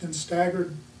 and then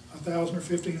staggered 1,000 or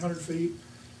 1,500 feet,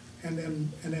 and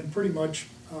then pretty much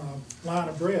line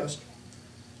abreast.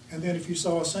 And then if you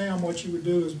saw a SAM, what you would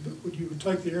do is you would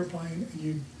take the airplane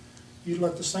and you'd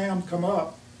let the SAM come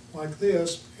up like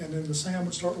this, and then the SAM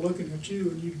would start looking at you,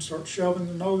 and you'd start shoving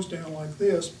the nose down like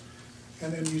this,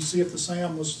 and then you'd see if the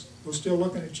SAM was still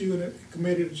looking at you and it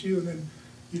committed at you, and then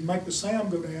you'd make the SAM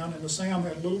go down, and the SAM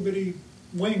had little bitty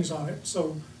wings on it,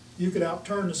 so you could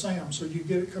outturn the SAM. So you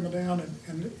get it coming down,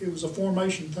 and it was a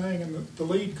formation thing, and the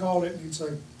lead called it, and he'd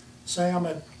say, "SAM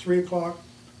at 3 o'clock,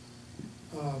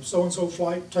 so-and-so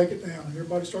flight, take it down." And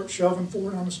everybody starts shoving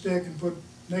forward on the stick and put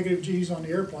negative G's on the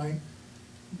airplane.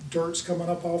 Dirt's coming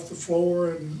up off the floor,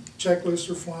 and checklists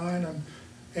are flying,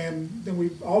 and then we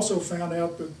also found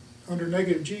out that under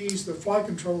negative G's, the flight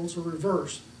controls are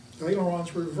reversed. The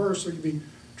ailerons were reversed, so you'd be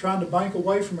trying to bank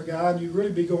away from a guy, and you'd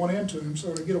really be going into him.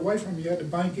 So to get away from him, you had to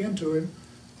bank into him,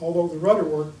 although the rudder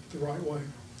worked the right way.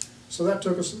 So that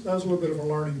was a little bit of a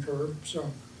learning curve.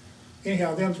 So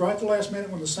anyhow, then right at the last minute,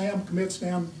 when the SAM commits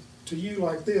down to you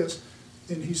like this,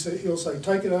 then he'll say,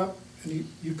 "Take it up," and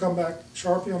you come back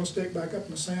sharply on the stick, back up,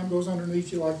 and the SAM goes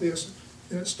underneath you like this,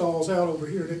 and it stalls out over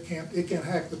here, and it can't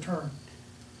hack the turn.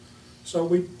 So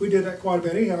we did that quite a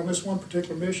bit. Anyhow, on this one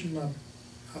particular mission,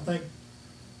 I think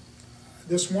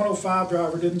this 105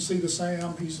 driver didn't see the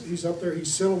SAM. He's up there,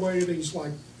 he's silhouetted, he's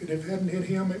like, and if it hadn't hit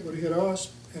him, it would have hit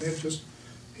us. And it just,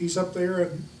 he's up there,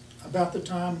 and about the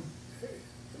time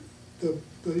the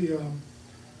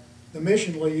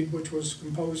mission lead, which was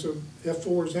composed of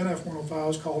F4s and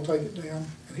F-105s, called take it down.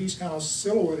 And he's kind of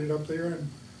silhouetted up there,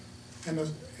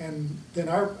 and then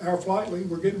our flight lead,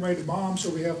 we're getting ready to bomb,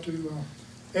 so we have to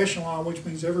echelon, which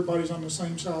means everybody's on the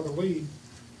same side of the lead.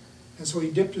 And so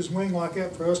he dipped his wing like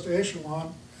that for us to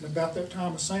echelon, and about that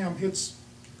time, a SAM hits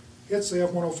the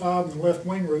F-105 in the left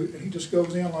wing root, and he just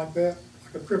goes in like that,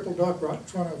 like a crippled duck right in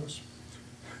front of us.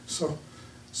 So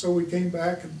we came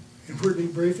back and we're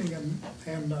debriefing,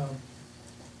 and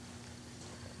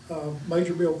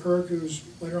Major Bill Kirk, who's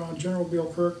later on General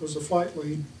Bill Kirk, was the flight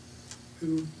lead,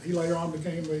 who he later on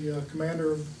became the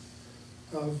commander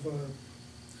of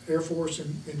Air Force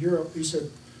in Europe. He said,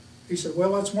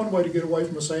 well, that's one way to get away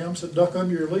from a SAM, said duck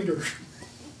under your leader.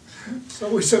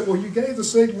 So we said, well, you gave the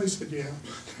signal. He said, yeah.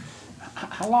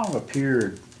 How long of a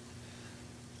period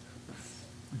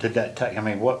did that take? I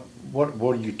mean, what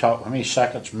are you talking, how many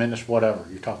seconds, minutes, whatever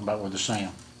you're talking about with the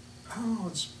SAM? Oh,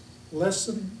 it's less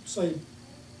than, say,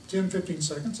 10, 15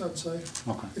 seconds, I'd say.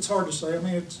 Okay. It's hard to say. I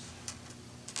mean,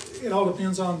 it all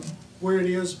depends on where it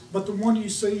is, but the one you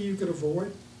see you could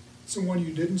avoid. It's the one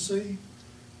you didn't see.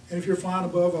 And if you're flying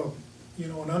above an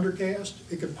undercast,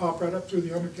 it could pop right up through the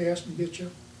undercast and get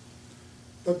you.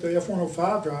 But the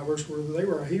F-105 drivers, they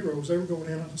were our heroes. They were going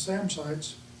in on the SAM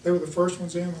sites. They were the first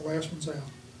ones in, the last ones out.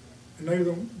 And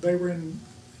they were in,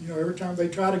 every time they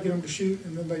try to get them to shoot,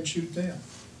 and then they'd shoot them.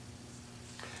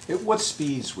 At what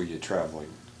speeds were you traveling?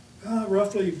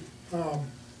 Roughly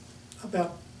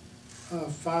about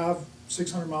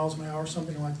 500-600 miles an hour,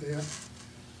 something like that.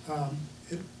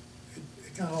 It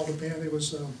kind of all depended. It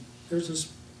was there's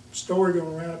this story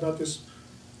going around about this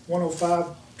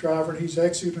 105 driver, and he's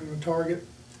executing the target,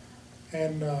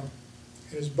 and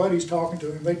his buddy's talking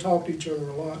to him. They talk to each other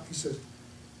a lot. He said,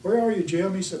 "Where are you,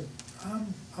 Jim?" He said,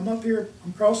 I'm up here.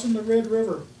 I'm crossing the Red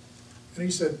River." And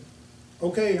he said,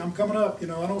 "Okay, I'm coming up. I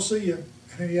don't see you."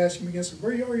 And then he asked him again, said,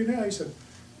 "Where are you now?" He said,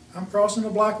 "I'm crossing the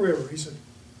Black River." He said,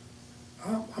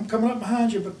 "I'm coming up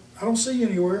behind you, but I don't see you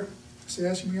anywhere." So he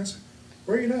asked him again, said,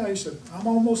 "Where are you now?" He said, "I'm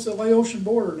almost at the Laotian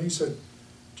border." And he said,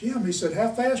 "Jim," he said,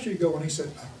 "how fast are you going?" He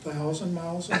said, 1,000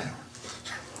 miles an hour.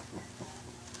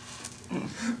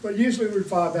 But usually we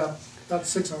fly about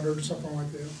 600 or something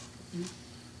like that.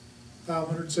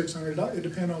 500, 600, it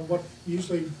depends on what,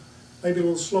 usually maybe a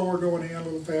little slower going in, a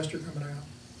little faster coming out.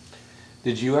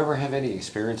 Did you ever have any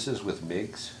experiences with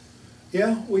MiGs?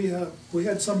 Yeah, we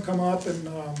had some come up, and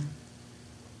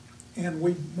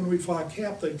when we fly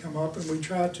cap, they'd come up, and we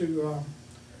tried to,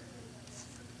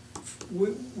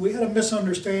 we had a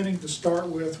misunderstanding to start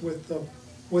with the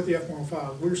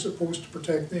F-105. We were supposed to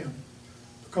protect them,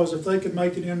 because if they could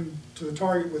make it into the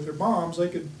target with their bombs, they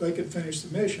could finish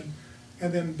the mission.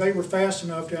 And then they were fast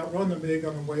enough to outrun the MiG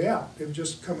on the way out. They were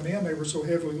just coming in, they were so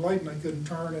heavily laden they couldn't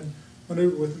turn and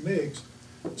maneuver with the MiGs.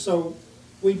 So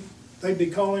they'd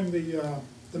be calling the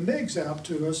MiGs out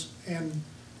to us, and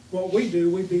what we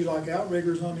do, we'd be like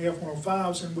outriggers on the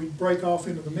F-105s, and we'd break off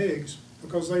into the MiGs,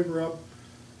 because they were up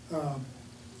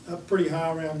pretty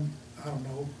high, around,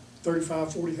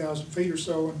 35,000, 40,000 feet or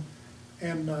so,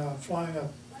 and flying a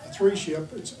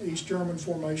three-ship, it's East German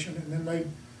formation, and then they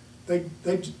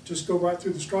just go right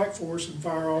through the strike force and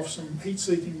fire off some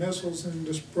heat-seeking missiles and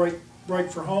just break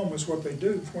for home is what they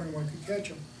do before anyone could catch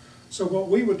them. So what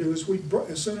we would do is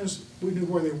as soon as we knew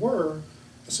where they were,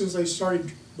 as soon as they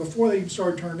started, before they even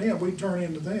started turning in, we'd turn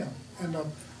into them. And the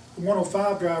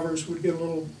 105 drivers would get a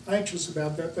little anxious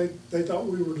about that. They thought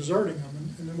we were deserting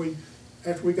them, and then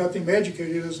after we got them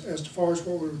educated as far as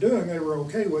what we were doing, they were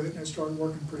okay with it, and it started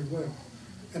working pretty well.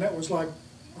 And that was like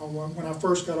when I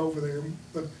first got over there,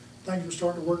 but things were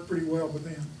starting to work pretty well with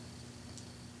them.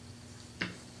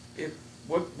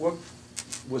 What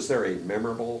was there a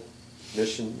memorable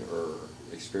mission or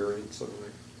experience?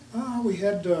 We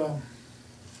had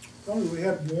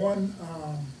one,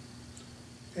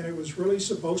 and it was really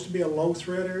supposed to be a low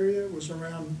threat area. It was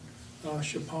around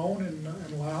Chapon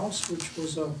in Laos, which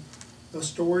was a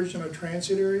storage and a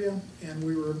transit area, and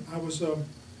I was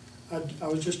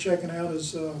just checking out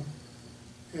as a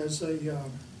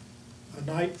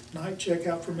night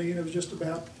checkout for me, and it was just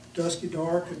about dusky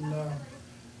dark, and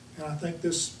I think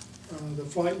the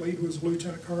flight lead was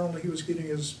Lieutenant Colonel, and he was getting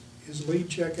his lead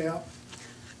check out,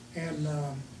 and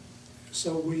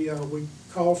so we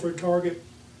called for a target,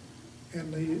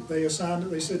 and they assigned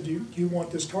it. They said, do you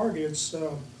want this target? It's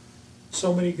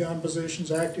so many gun positions,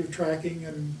 active tracking,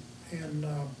 and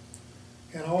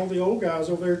And all the old guys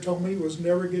over there told me was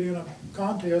never get in a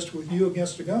contest with you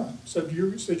against a gun. Said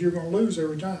you're going to lose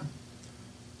every time.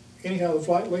 Anyhow, the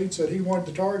flight lead said he wanted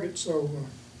the target, so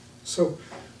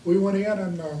we went in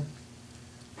and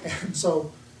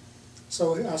so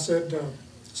I said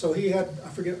so he had, I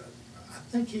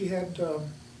think he had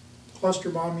cluster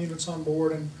bomb units on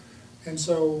board, and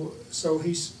so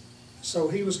he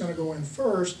was going to go in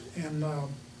first and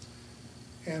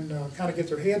kind of get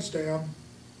their heads down.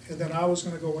 And then I was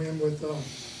going to go in with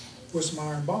some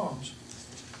iron bombs.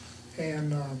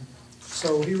 And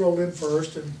so he rolled in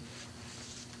first,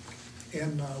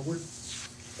 and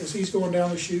as he's going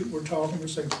down the chute, we're talking, we're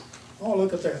saying, oh,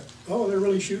 look at that. Oh, they're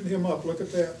really shooting him up, look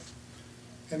at that.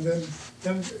 And then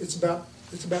it's about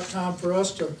time for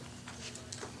us to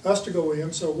go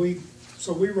in, so we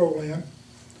roll in,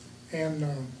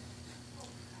 and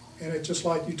it's just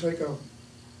like you take a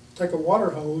water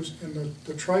hose, and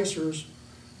the tracers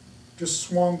just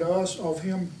swung to us, off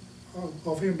him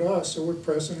to us. So we're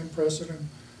pressing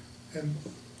and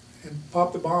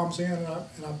pop the bombs in,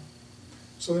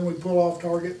 so then we pull off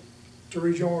target to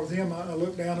rejoin with him. I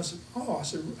looked down and said, oh, I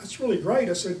said, that's really great.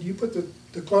 I said, you put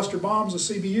the cluster bombs, the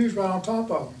CBUs, right on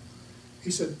top of them. He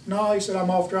said, no, he said,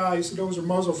 I'm off dry. He said, those are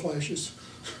muzzle flashes.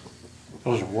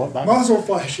 Those are what? Back? Muzzle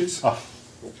flashes. Oh.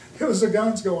 It was the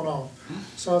guns going off.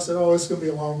 So I said, oh, it's going to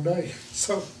be a long day.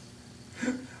 So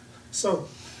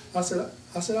I said,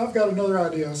 I've got another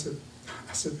idea. I said,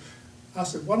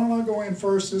 why don't I go in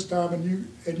first this time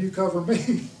and you cover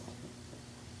me?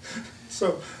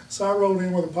 So I rolled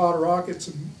in with a pot of rockets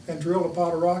and drilled a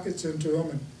pot of rockets into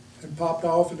them and popped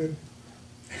off, and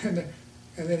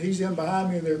then he's in behind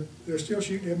me, and they're still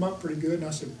shooting him up pretty good. And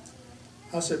I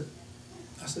said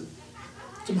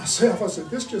to myself, I said,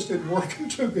 this just isn't working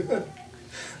too good.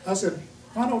 I said,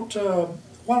 why don't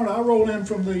I roll in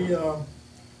from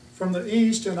the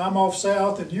east, and I'm off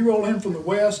south, and you roll in from the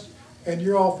west, and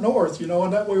you're off north, and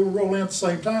that way we'll roll in at the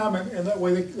same time, and that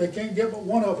way they can't get but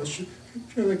one of us.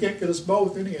 They can't get us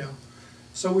both anyhow.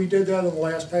 So we did that on the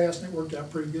last pass, and it worked out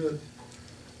pretty good.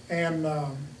 And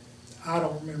I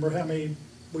don't remember how many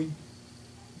we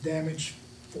damaged,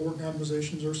 4 gun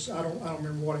positions, or I don't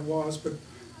remember what it was, but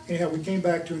anyhow, we came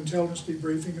back to intelligence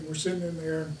debriefing, and we're sitting in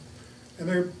there, and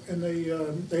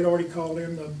they'd already called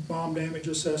in the bomb damage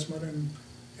assessment,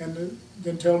 and the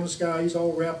intelligence guy, he's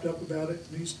all wrapped up about it,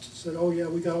 and he said, oh yeah,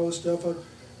 we got all this stuff,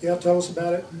 yeah, tell us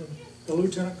about it. And the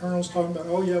lieutenant colonel's talking about,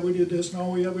 oh yeah, we did this, and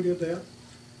oh yeah, we did that.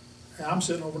 And I'm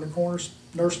sitting over in the corner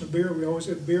nursing a beer. We always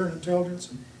had beer and intelligence.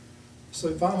 And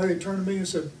so finally they turned to me and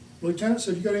said, Lieutenant,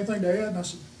 said, you got anything to add? And I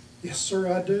said, yes sir,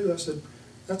 I do. I said,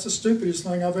 that's the stupidest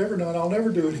thing I've ever done. I'll never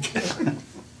do it again.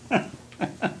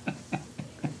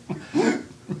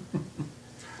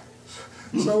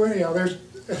 So anyhow,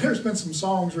 there's been some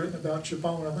songs written about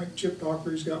Chiffon. I think Chip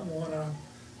Dockery's got one. I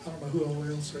don't know who all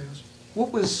else has.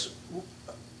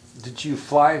 Did you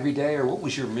fly every day, or what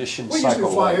was your mission cycle like? We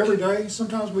usually fly every day.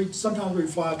 Sometimes we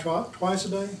fly twice a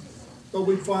day, but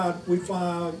we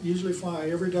usually fly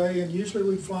every day. And usually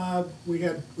we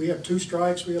had 2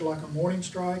 strikes. We had like a morning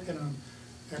strike and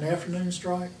an afternoon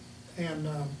strike, and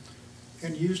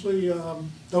usually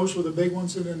those were the big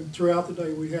ones. And then throughout the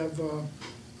day we have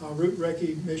route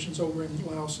recce missions over in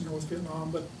Laos and North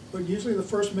Vietnam. But usually the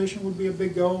first mission would be a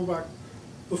big goal, like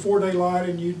before daylight,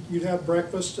 and you'd have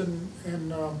breakfast and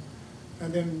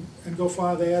then go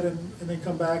fly that, and then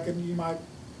come back, and you might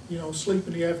sleep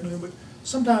in the afternoon. But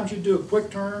sometimes you do a quick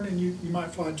turn, and you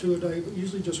might fly 2 a day, but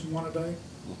usually just 1 a day.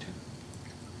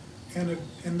 Okay.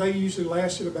 And they usually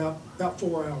lasted about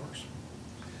 4 hours.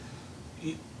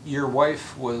 Your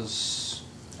wife was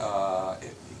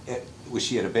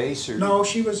she at a base, or? No,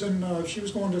 she was going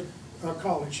to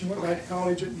college. She went back to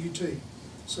college at UT.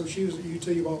 So she was at UT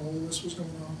while all this was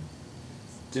going on.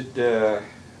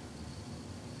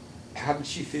 How did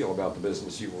she feel about the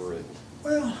business you were in?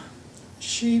 Well,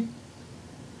 she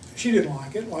didn't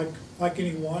like it, like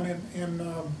anyone, and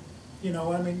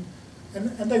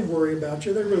they worry about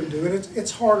you. They really do.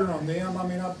 It's harder on them. I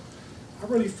mean, I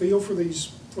really feel for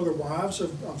the wives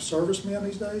of servicemen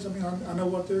these days. I mean, I know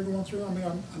what they're going through. I mean,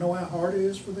 I know how hard it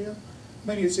is for them. I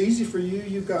mean, it's easy for you.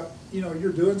 You've got,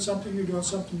 you're doing something you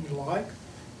like.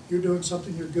 You're doing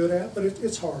something you're good at, but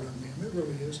it's hard on them. It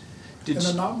really is. And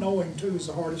the not knowing, too, is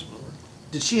the hardest part.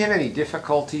 Did she have any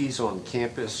difficulties on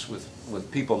campus with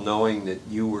people knowing that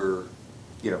you were,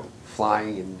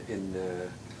 flying in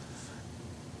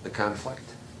the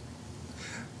conflict?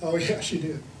 Oh, yeah, she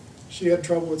did. She had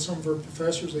trouble with some of her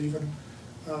professors even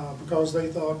because they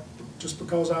thought just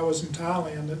because I was in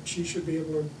Thailand that she should be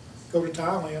able to go to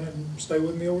Thailand and stay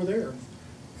with me over there.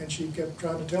 And she kept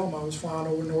trying to tell them I was flying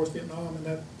over North Vietnam, and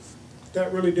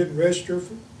that really didn't register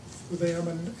for them,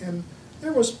 and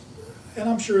there was, and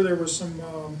I'm sure there was some,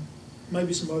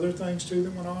 maybe some other things too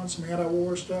that went on, some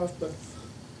anti-war stuff, but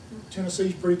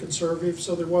Tennessee's pretty conservative,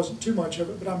 so there wasn't too much of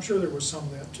it, but I'm sure there was some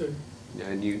of that too.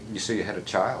 And you say you had a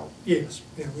child. Yes,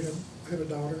 yeah, we had a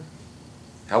daughter.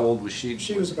 How old was she?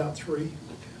 She was about 3.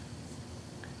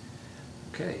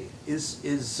 Okay.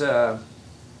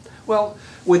 Well,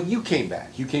 when you came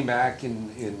back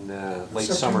in late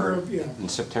summer, in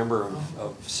September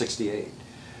of '68.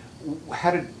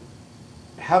 How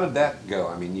did that go?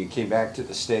 I mean, you came back to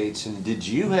the States, and did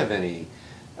you have any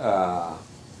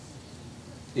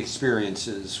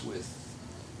experiences with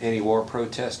anti-war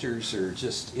protesters, or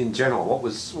just in general? What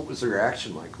was the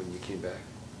reaction like when you came back?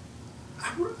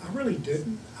 I really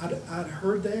didn't. I'd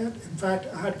heard that. In fact,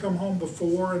 I had come home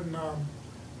before, and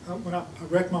when I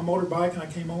wrecked my motorbike, and I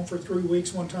came home for 3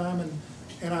 weeks one time,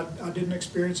 and I didn't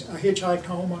experience. I hitchhiked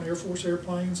home on Air Force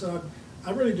airplanes.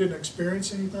 I really didn't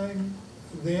experience anything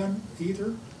then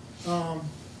either.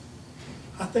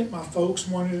 I think my folks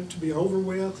wanted it to be over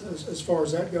with as far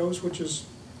as that goes, which is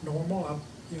normal.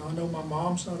 I know my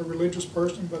mom's not a religious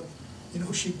person, but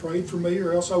she prayed for me,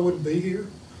 or else I wouldn't be here.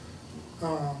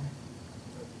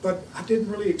 But I didn't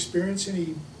really experience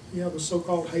any, the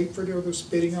so-called hatred or the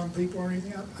spitting on people or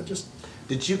anything. I just.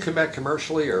 Did you come back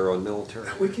commercially or on military?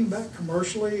 We came back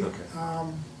commercially. Okay.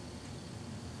 I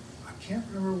can't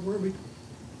remember where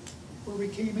we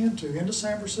came into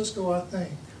San Francisco, I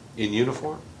think. In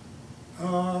uniform?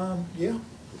 Yeah.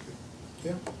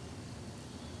 Yeah.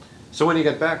 So when you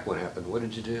got back, what happened? What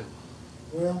did you do?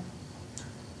 Well,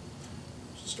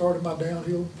 started my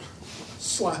downhill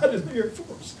slide in the Air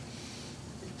Force.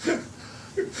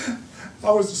 I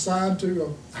was assigned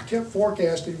to, I kept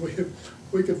forecasting.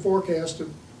 We could forecast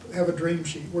to have a dream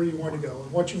sheet where you want to go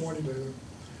and what you want to do.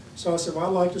 So I said, well,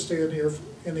 I'd like to stay in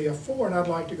the F4, and I'd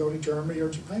like to go to Germany or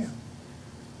Japan.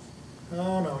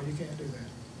 Oh, no, you can't do that.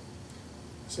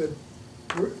 I said,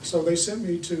 so they sent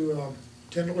me to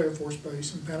Tyndall Air Force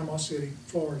Base in Panama City,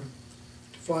 Florida,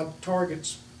 to fly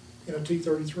targets in a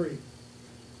T-33.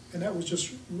 And that was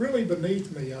just really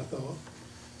beneath me, I thought.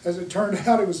 As it turned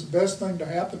out, it was the best thing to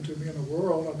happen to me in the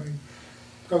world. I mean,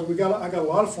 because I got a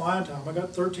lot of flying time. I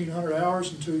got 1,300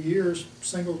 hours in 2 years,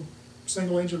 single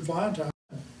engine flying time.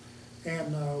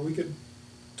 And we could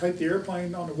take the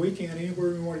airplane on the weekend anywhere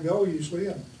we want to go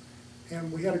usually.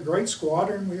 And we had a great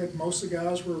squadron. We had, most of the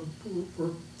guys were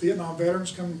Vietnam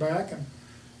veterans coming back,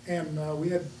 and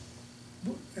we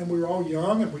were all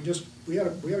young, and we had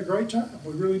a great time.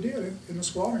 We really did in the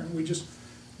squadron.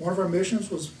 One of our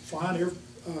missions was flying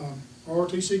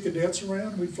ROTC cadets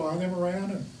around. We'd fly them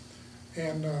around,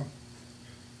 and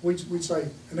we'd say,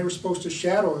 and they were supposed to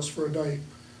shadow us for a day.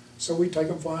 So we'd take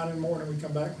them flying in the morning. We'd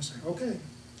come back and we'd say, okay.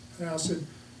 And I said,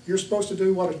 you're supposed to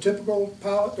do what a typical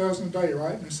pilot does in a day,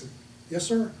 right? And I said, yes,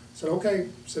 sir. I said, okay.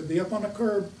 I said, be up on the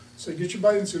curb. I said, get your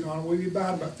bathing suit on, and we'll be by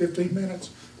in about 15 minutes.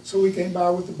 So we came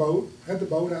by with the boat, had the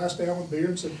boat iced down with beer,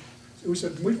 and we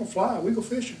said, we don't fly, we go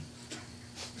fishing.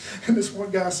 And this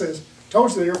one guy says,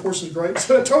 told you the Air Force is great. I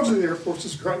said, I told you the Air Force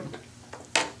is great.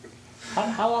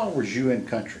 How long was you in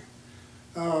country?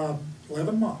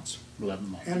 11 months. 11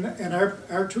 months. And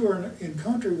our tour in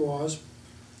country was,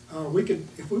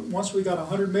 once we got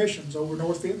 100 missions over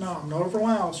North Vietnam, not over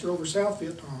Laos or over South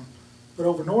Vietnam, but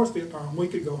over North Vietnam, we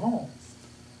could go home.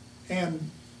 And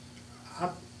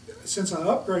since I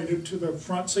upgraded to the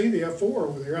front seat of the F4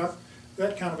 over there,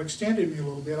 that kind of extended me a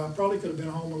little bit. I probably could have been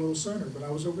home a little sooner, but I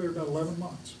was over there about 11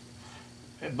 months.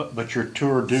 But your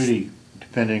tour duty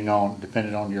depended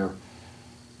on your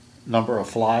number of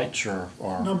flights or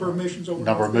number of missions over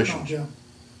number of Vietnam, missions, yeah.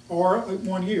 Or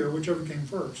 1 year, whichever came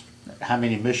first. How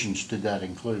many missions did that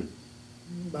include?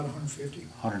 About 150.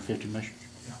 150 missions.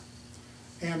 Yeah.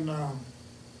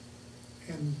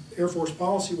 And Air Force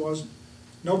policy was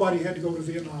nobody had to go to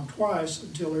Vietnam twice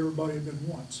until everybody had been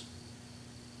once.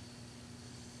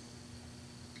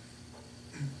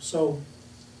 So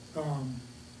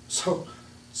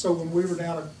when we were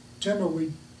down at Tyndall,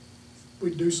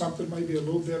 we'd do something maybe a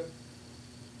little bit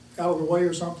out of the way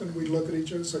or something. We'd look at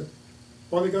each other and say,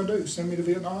 what are they going to do, send me to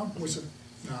Vietnam? And we said,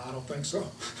 no, I don't think so.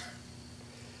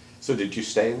 So did you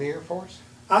stay in the Air Force?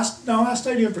 No, I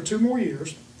stayed in for 2 more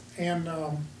years, and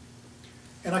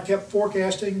I kept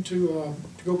forecasting to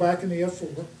go back in the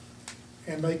F4,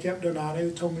 and they kept denying it.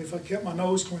 They told me if I kept my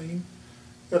nose clean,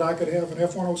 that I could have an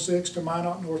F-106 to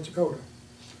Minot, North Dakota.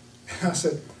 And I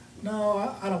said, no,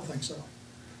 I don't think so.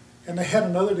 And they had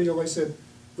another deal. They said,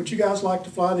 would you guys like to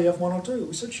fly the F-102?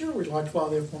 We said, sure, we'd like to fly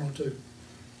the F-102.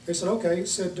 They said, okay. He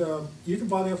said, you can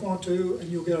fly the F-102,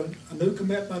 and you'll get a new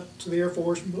commitment to the Air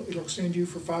Force, and it'll extend you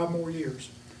for 5 more years.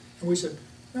 And we said,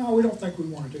 no, we don't think we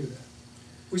want to do that.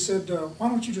 We said, why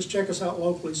don't you just check us out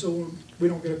locally so we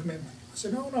don't get a commitment? I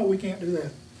said, no, we can't do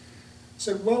that. I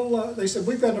said, well, they said,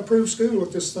 we've got an approved school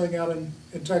with this thing out in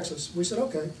Texas. We said,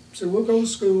 okay. So we'll go to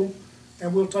school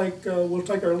and we'll take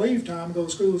our leave time and go to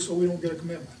school so we don't get a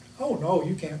commitment. Oh, no,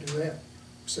 you can't do that.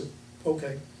 I said,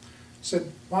 okay. I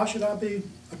said, why should I be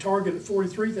a target at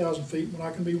 43,000 feet when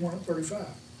I can be one at 35? I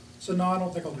said, no, I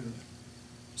don't think I'll do that.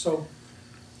 So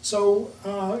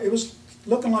it was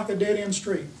looking like a dead-end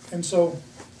street. And so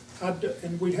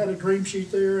we had a dream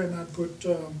sheet there, and I'd put,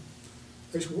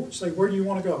 they say, where do you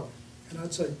want to go? And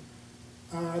I'd say,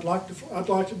 I'd like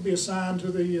to be assigned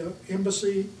to the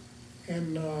embassy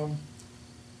in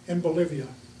Bolivia,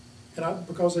 and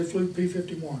because they flew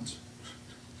P-51s,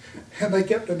 and they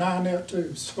kept denying that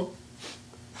too. So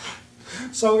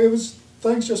it was,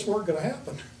 things just weren't going to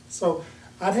happen. So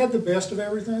I'd had the best of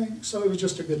everything, so it was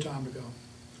just a good time to go.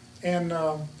 And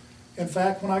in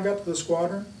fact, when I got to the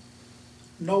squadron,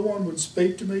 no one would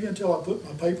speak to me until I put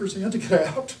my papers in to get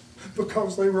out,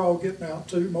 because they were all getting out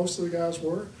too. Most of the guys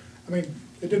were. I mean,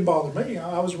 it didn't bother me.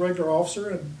 I was a regular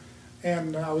officer,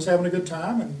 and I was having a good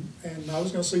time, and I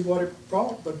was going to see what it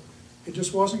brought, but it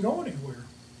just wasn't going anywhere.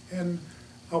 And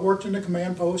I worked in the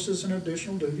command post as an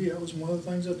additional duty. That was one of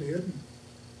the things I did.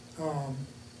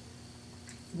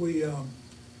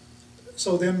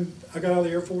 So then I got out of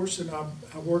the Air Force, and I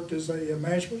worked as a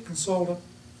management consultant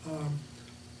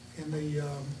in the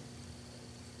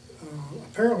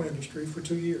apparel industry for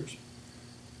 2 years,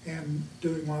 and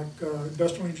doing like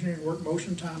industrial engineering work,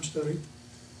 motion time study,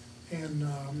 and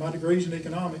my degree's in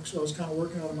economics, so I was kind of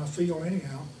working out of my field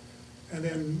anyhow. And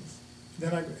then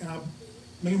I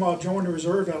meanwhile joined the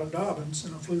reserve out at Dobbins,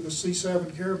 and I flew the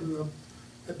C-7 Caribou up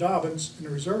at Dobbins in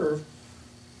the reserve.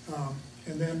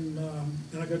 And then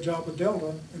I got a job with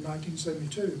Delta in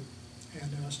 1972,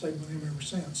 and I stayed with him ever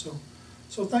since.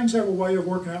 So things have a way of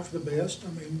working out for the best. I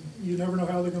mean, you never know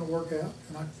how they're going to work out,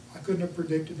 and I couldn't have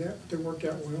predicted that, but they worked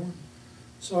out well. And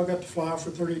so I got to fly for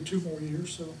 32 more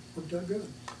years, so it worked out good.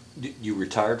 You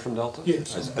retired from Delta?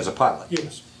 Yes. As a pilot?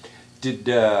 Yes.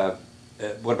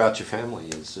 What about your family?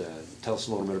 Tell us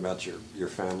a little bit about your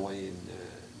family. And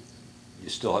you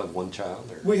still have one child?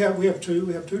 Or? We have two.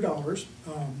 We have 2 daughters.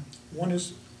 One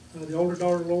is the older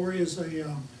daughter, Lori,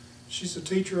 she's a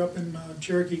teacher up in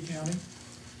Cherokee County,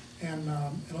 and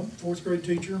a 4th grade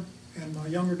teacher. And my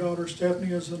younger daughter,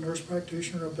 Stephanie, is a nurse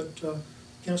practitioner up at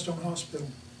Kennestone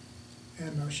Hospital,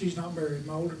 and she's not married.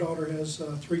 My older daughter has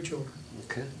 3 children,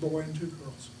 okay. A boy and 2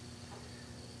 girls.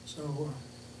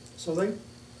 So they've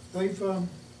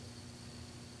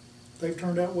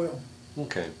turned out well.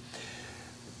 Okay.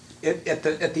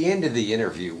 At the end of the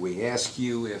interview, we ask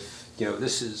you if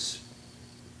this is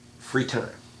free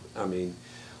time. I mean,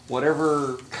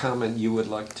 whatever comment you would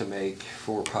like to make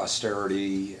for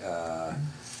posterity,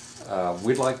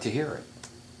 we'd like to hear it.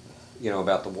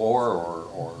 About the war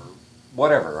or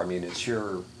whatever. I mean, it's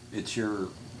your. I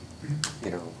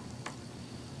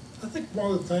think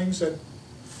one of the things that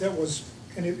was,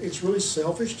 and it's really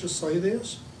selfish to say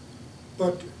this,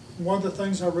 but one of the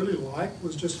things I really liked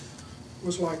was just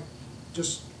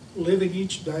living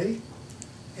each day.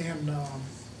 And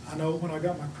I know when I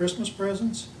got my Christmas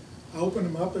presents, I opened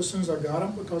them up as soon as I got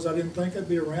them, because I didn't think I'd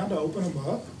be around to open them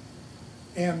up.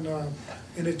 And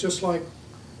it's just like,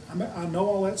 I know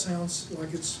all that sounds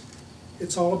like it's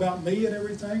all about me and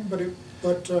everything, but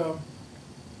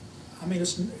I mean,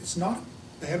 it's not a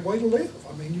bad way to live.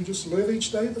 I mean, you just live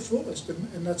each day to the fullest,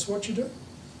 and that's what you do.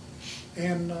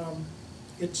 And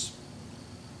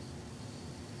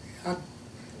I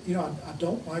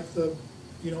don't like the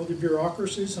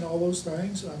bureaucracies and all those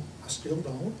things. I still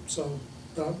don't. So,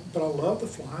 but I love the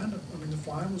flying. I mean, the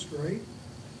flying was great,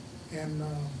 and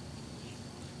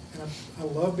I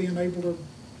love being able to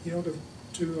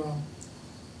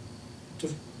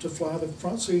fly the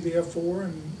front seat of the F-4,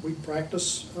 and we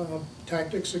practice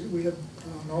tactics. We had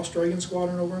an Australian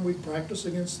squadron over, and we practice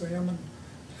against them,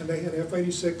 and they had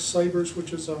F-86 Sabres,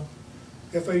 which is a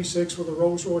F-86 with a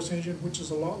Rolls-Royce engine, which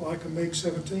is a lot like a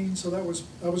MiG-17. So that was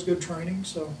good training.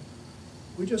 So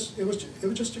it was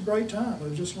just a great time. It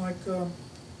was just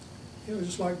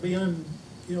like being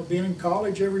in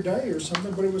college every day or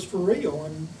something, but it was for real.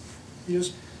 And you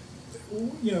just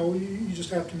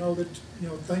have to know that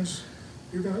things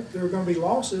there are going to be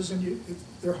losses, and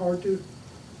they're hard to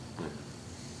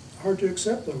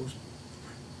accept those.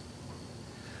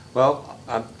 Well,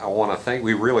 I want to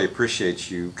we really appreciate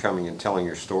you coming and telling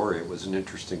your story. It was an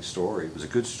interesting story. It was a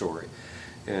good story.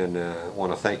 And I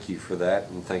want to thank you for that,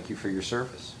 and thank you for your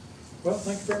service. Well,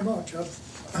 thank you very much. I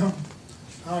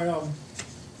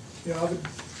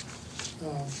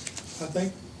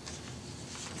think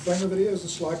thing of it is,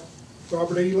 it's like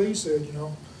Robert E. Lee said, you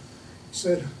know, he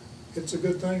said, it's a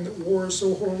good thing that war is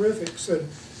so horrific. Said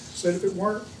if it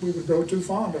weren't, we would grow too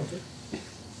fond of it.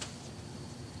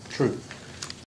 True.